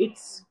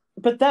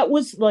 But that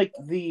was like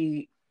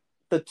the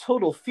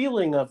total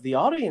feeling of the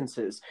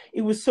audiences.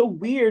 It was so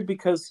weird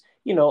because,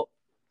 you know,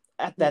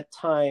 at that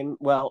time,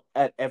 well,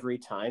 at every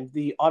time,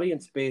 the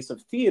audience base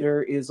of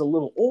theater is a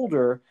little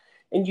older,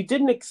 and you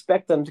didn't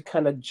expect them to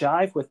kind of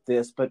jive with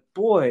this, but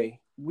boy,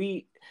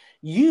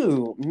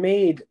 you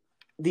made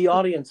the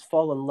audience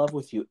fall in love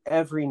with you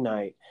every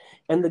night.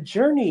 And the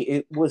journey,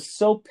 it was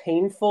so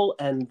painful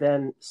and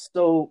then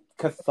so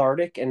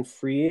cathartic and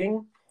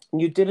freeing.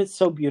 And you did it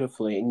so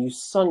beautifully, and you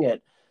sung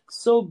it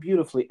so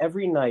beautifully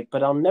every night.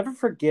 But I'll never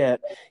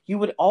forget, you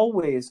would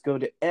always go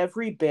to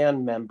every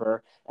band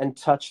member and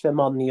touch them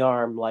on the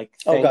arm, like,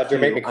 "Oh God, you're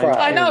making me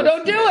cry." I know,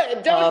 don't do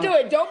it. Don't do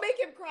it. Don't make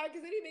him cry,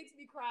 because then he makes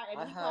me cry. And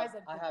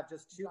I have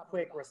just two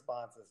quick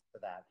responses to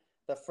that.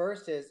 The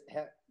first is,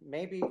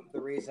 maybe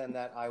the reason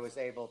that I was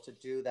able to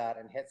do that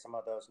and hit some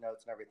of those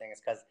notes and everything is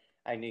because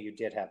I knew you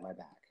did have my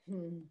back.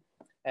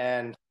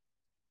 And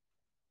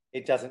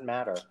it doesn't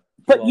matter.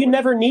 But you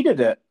never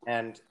needed it.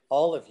 And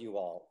all of you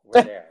all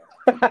were there.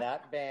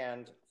 That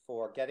band,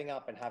 for getting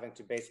up and having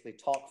to basically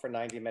talk for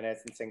 90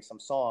 minutes and sing some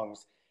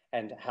songs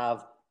and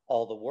have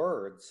all the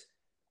words,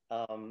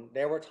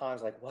 there were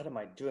times like, what am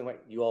I doing?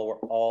 You all were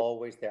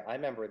always there. I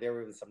remember there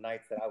were some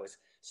nights that I was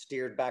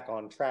steered back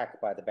on track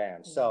by the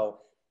band. So,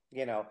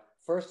 you know,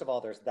 first of all,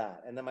 there's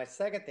that. And then my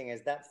second thing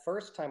is, that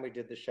first time we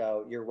did the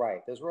show, you're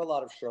right, those were a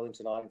lot of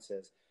Shirlington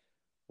audiences.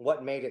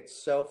 What made it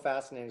so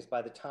fascinating is,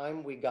 by the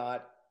time we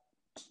got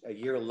a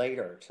year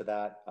later to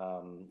that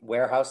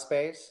warehouse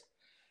space,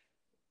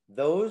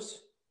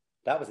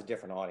 that was a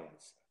different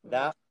audience.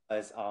 That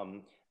was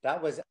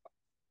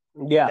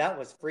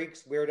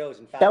freaks, weirdos,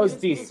 and that was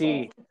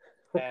DC.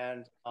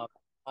 And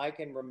I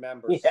can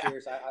remember,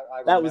 seriously,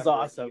 I that remember was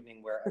awesome. an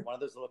evening where at one of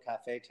those little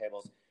cafe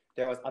tables,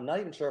 there was, I'm not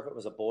even sure if it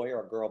was a boy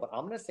or a girl, but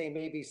I'm going to say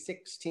maybe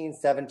 16,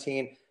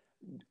 17,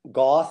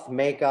 goth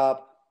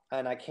makeup.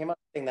 And I came up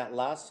singing that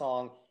last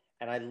song,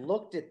 and I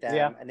looked at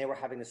them, and they were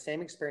having the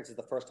same experience as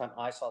the first time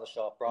I saw the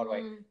show off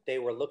Broadway. They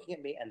were looking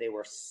at me, and they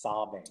were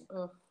sobbing.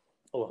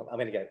 Oh, I'm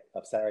going to get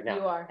upset right now.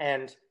 You are.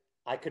 And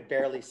I could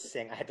barely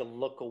sing. I had to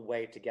look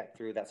away to get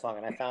through that song.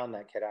 And I found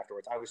that kid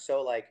afterwards. I was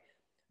so like,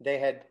 they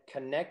had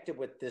connected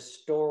with this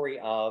story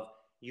of,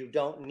 you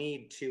don't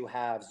need two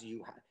halves.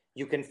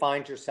 you can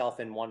find yourself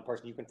in one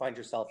person. You can find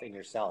yourself in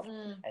yourself.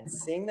 And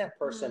seeing that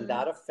person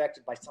that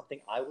affected by something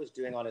I was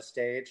doing on a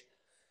stage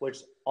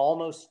was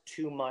almost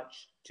too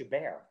much to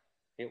bear.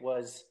 It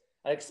was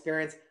an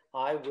experience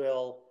I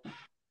will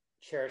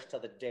cherish till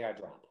the day I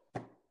drop.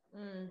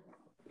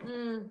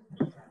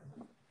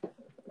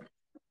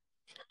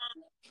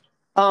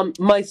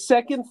 My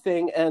second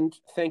thing, and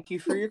thank you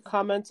for your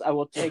comments. I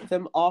will take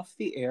them off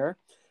the air.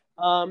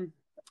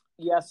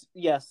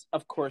 Yes,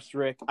 of course,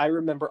 Rick. I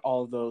remember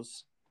all of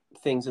those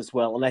things as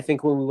well. And I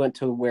think when we went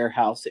to the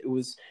warehouse, it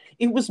was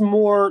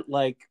more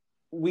like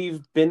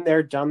we've been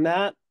there, done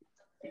that.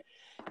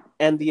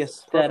 And the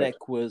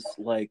aesthetic was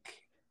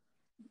like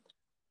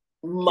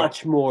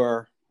much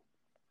more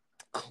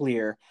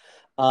clear.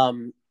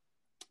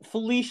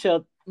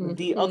 Felicia,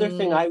 the other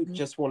thing I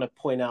just want to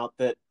point out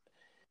that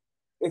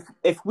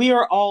if we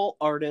are all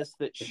artists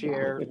that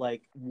share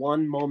like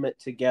one moment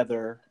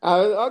together,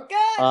 okay,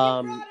 you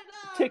brought it up.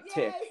 Tick Yay,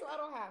 tick. so I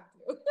don't have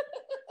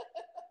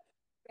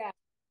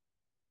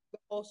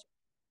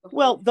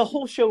to. The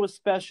whole show was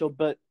special,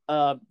 but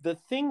the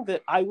thing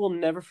that I will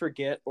never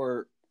forget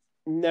or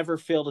never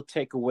fail to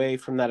take away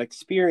from that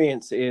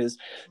experience is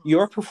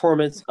your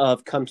performance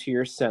of Come to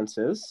Your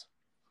Senses.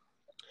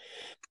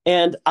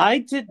 And I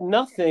did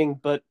nothing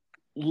but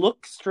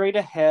look straight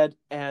ahead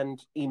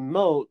and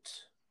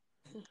emote,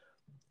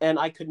 and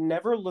I could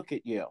never look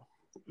at you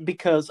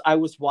because I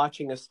was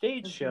watching a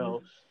stage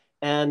show.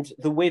 And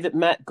the way that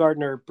Matt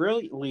Gardner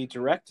brilliantly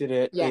directed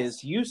it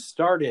is you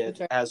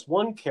started as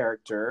one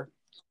character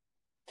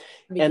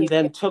and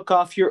then took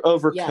off your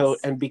overcoat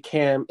and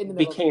became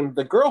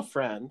the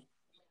girlfriend.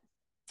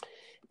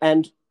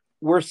 And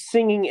were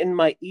singing in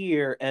my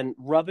ear and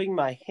rubbing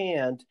my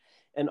hand.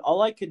 And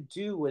all I could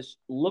do was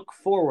look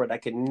forward. I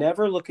could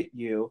never look at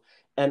you.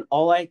 And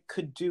all I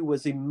could do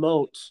was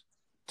emote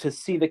to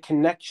see the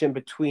connection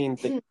between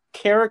the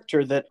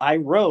character that I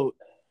wrote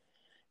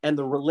and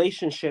the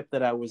relationship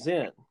that I was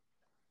in.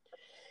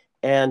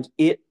 And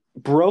it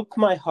broke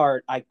my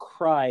heart. I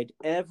cried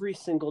every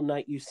single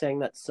night you sang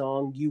that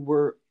song. You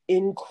were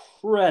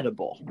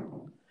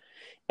incredible.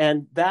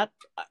 And that,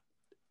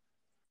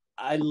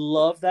 I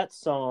love that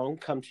song,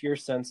 Come to Your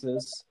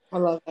Senses. I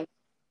love it.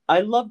 I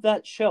love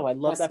that show. I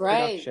love that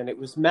production. It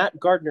was Matt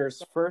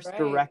Gardner's first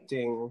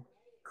directing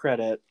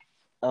credit.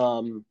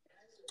 But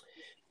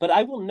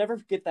I will never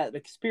forget that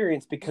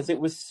experience because it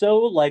was so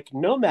like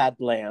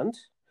Nomadland.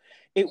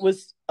 It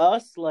was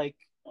us, like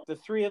the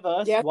three of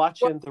us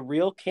watching The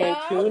Real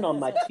Cancun on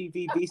my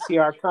TV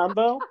VCR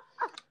combo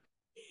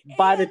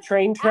by the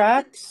train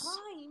tracks.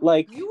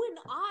 Like you and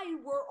I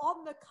were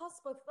on the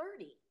cusp of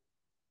 30.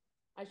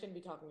 I shouldn't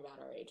be talking about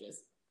our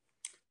ages.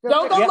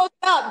 Don't go look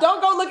it up.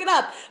 Don't go look it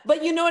up.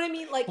 But you know what I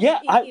mean? Like,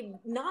 it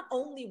not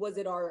only was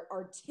it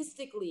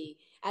artistically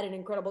at an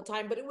incredible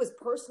time, but it was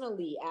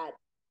personally at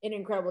an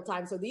incredible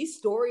time. So these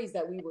stories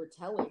that we were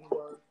telling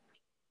were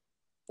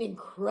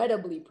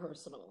incredibly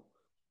personal.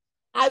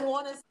 I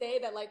want to say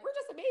that, like, we're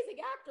just amazing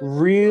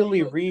actors.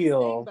 Really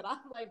real. But I'm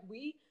like,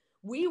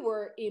 we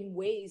were in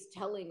ways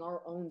telling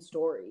our own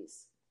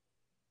stories.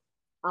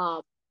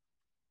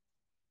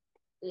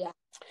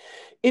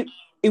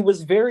 It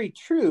was very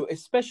true,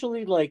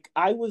 especially like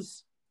I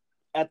was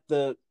at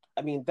that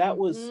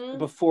was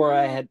before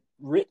I had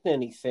written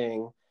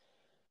anything.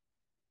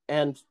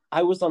 And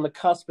I was on the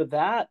cusp of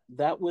that.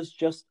 That was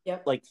just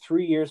like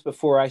 3 years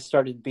before I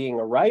started being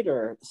a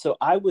writer. So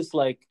I was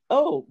like,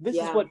 oh, this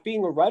is what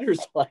being a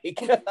writer's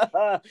like.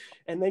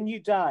 And then you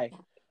die.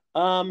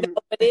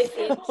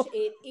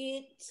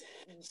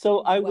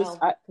 So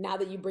now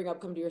that you bring up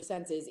Come to Your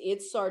Senses,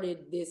 it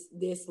started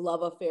this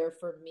love affair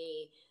for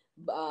me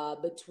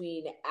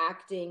between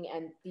acting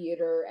and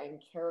theater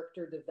and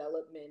character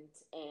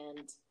development.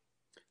 And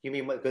you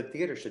mean what good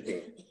theater should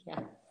be?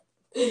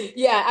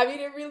 Yeah, I mean,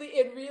 it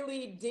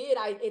really did.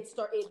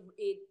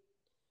 It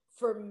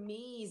for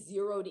me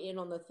zeroed in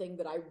on the thing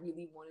that I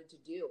really wanted to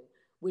do,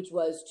 which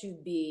was to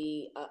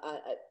be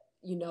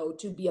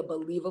a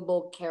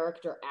believable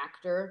character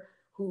actor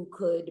who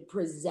could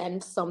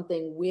present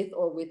something with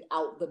or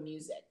without the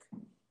music.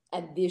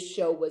 And this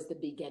show was the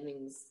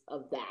beginnings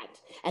of that,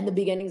 and the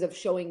beginnings of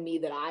showing me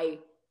that I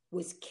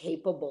was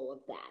capable of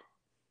that,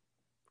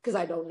 because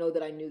I don't know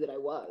that I knew that I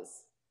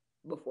was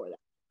before that.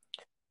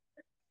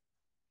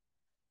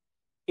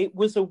 It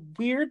was a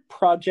weird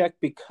project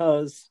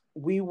because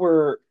we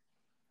were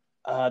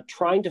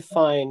trying to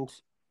find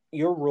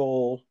your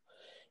role,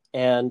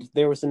 and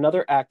there was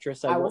another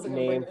actress I won't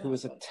name who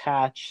was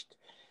attached,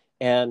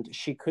 and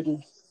she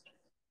couldn't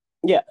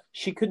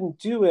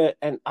do it.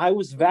 And I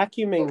was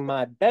vacuuming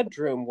my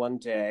bedroom one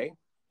day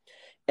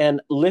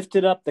and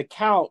lifted up the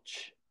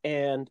couch,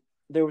 and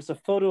there was a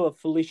photo of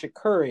Felicia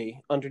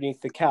Curry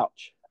underneath the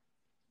couch.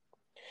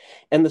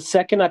 And the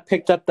second I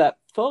picked up that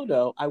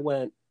photo, I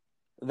went,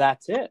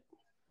 that's it.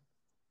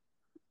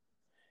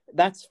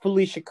 That's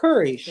Felicia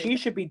Curry. She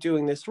should be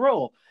doing this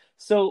role.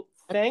 So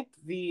thank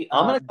the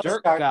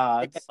dirt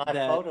gods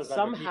that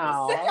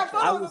somehow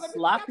I was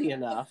sloppy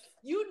enough.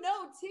 You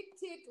know, Tick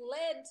Tick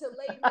led to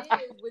Les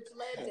Mis, which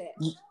led to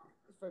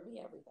for me,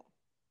 everything.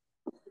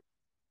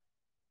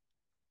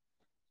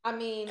 I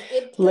mean,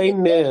 it. Les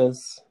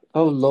Mis.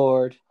 Oh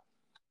Lord.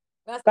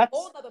 That's a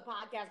whole other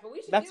podcast, but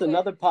we should. That's do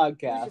another it.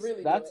 podcast. We should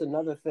really that's do it.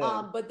 Another thing.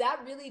 But that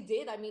really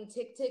did. I mean,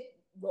 Tick Tick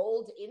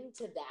rolled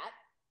into that,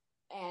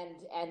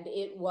 and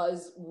it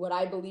was what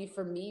I believe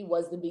for me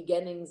was the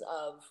beginnings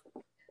of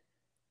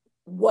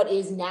what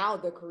is now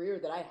the career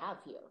that I have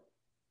here.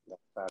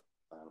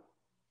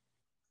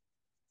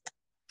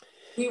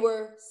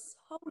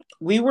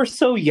 We were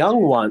so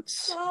young once.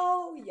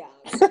 So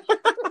young.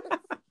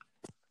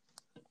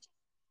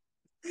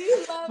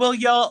 Well,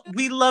 y'all,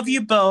 we love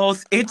you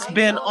both. It's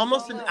been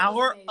almost an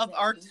hour of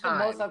our This is the time.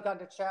 most I've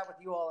gotten to chat with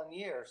you all in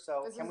years.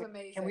 So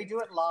can we do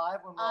it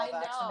live when we're all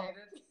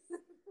vaccinated?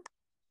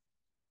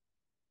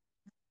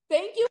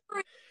 Thank you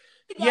for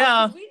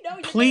we know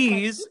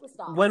please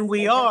when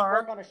we are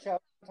work on a show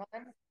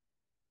time.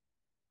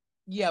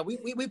 Yeah, we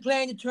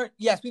plan to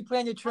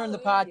turn the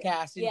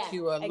podcast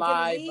into a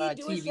live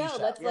TV show.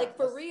 Let's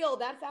for real,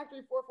 that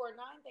Factory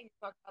 449 thing you're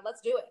talking about,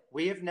 let's do it.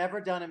 We have never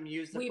done a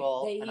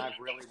musical and I've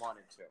really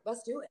wanted to.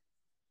 Let's do it.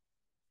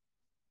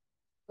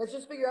 Let's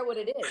just figure out what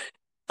it is.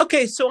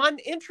 Okay, so I'm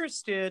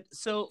interested.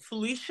 So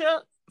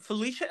Felicia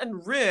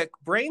and Rick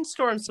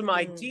brainstormed some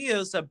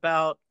ideas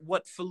about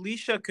what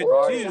Felicia could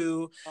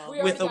do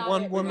with a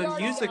one-woman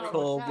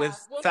musical with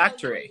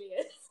Factory.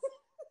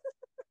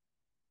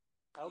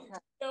 Okay.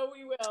 No,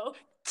 we will.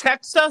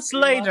 Text us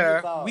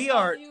later. We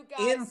are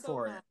in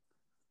for it.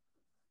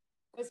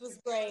 This was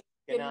great.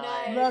 Good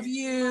night. Love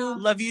you.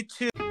 Love you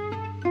too.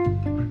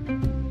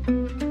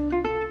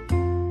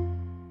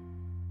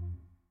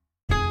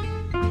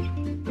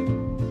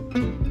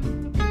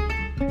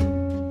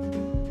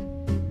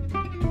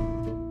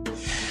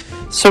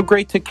 So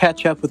great to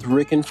catch up with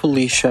Rick and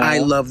Felicia. I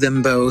love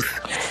them both.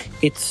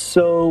 It's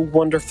so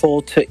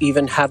wonderful to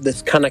even have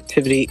this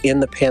connectivity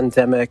in the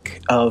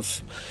pandemic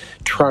of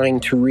trying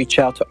to reach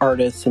out to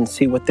artists and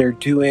see what they're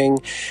doing.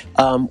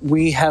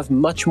 We have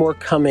much more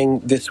coming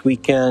this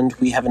weekend.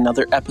 We have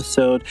another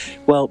episode.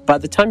 Well, by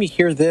the time you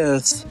hear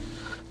this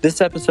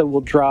episode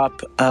will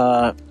drop,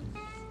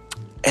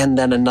 and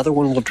then another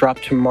one will drop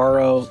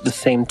tomorrow the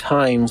same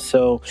time.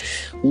 So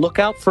look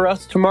out for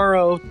us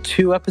tomorrow.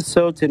 2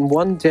 episodes in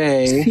one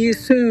day. See you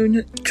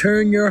soon.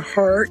 Turn your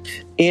heart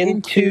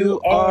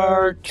into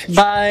art.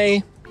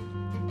 Bye.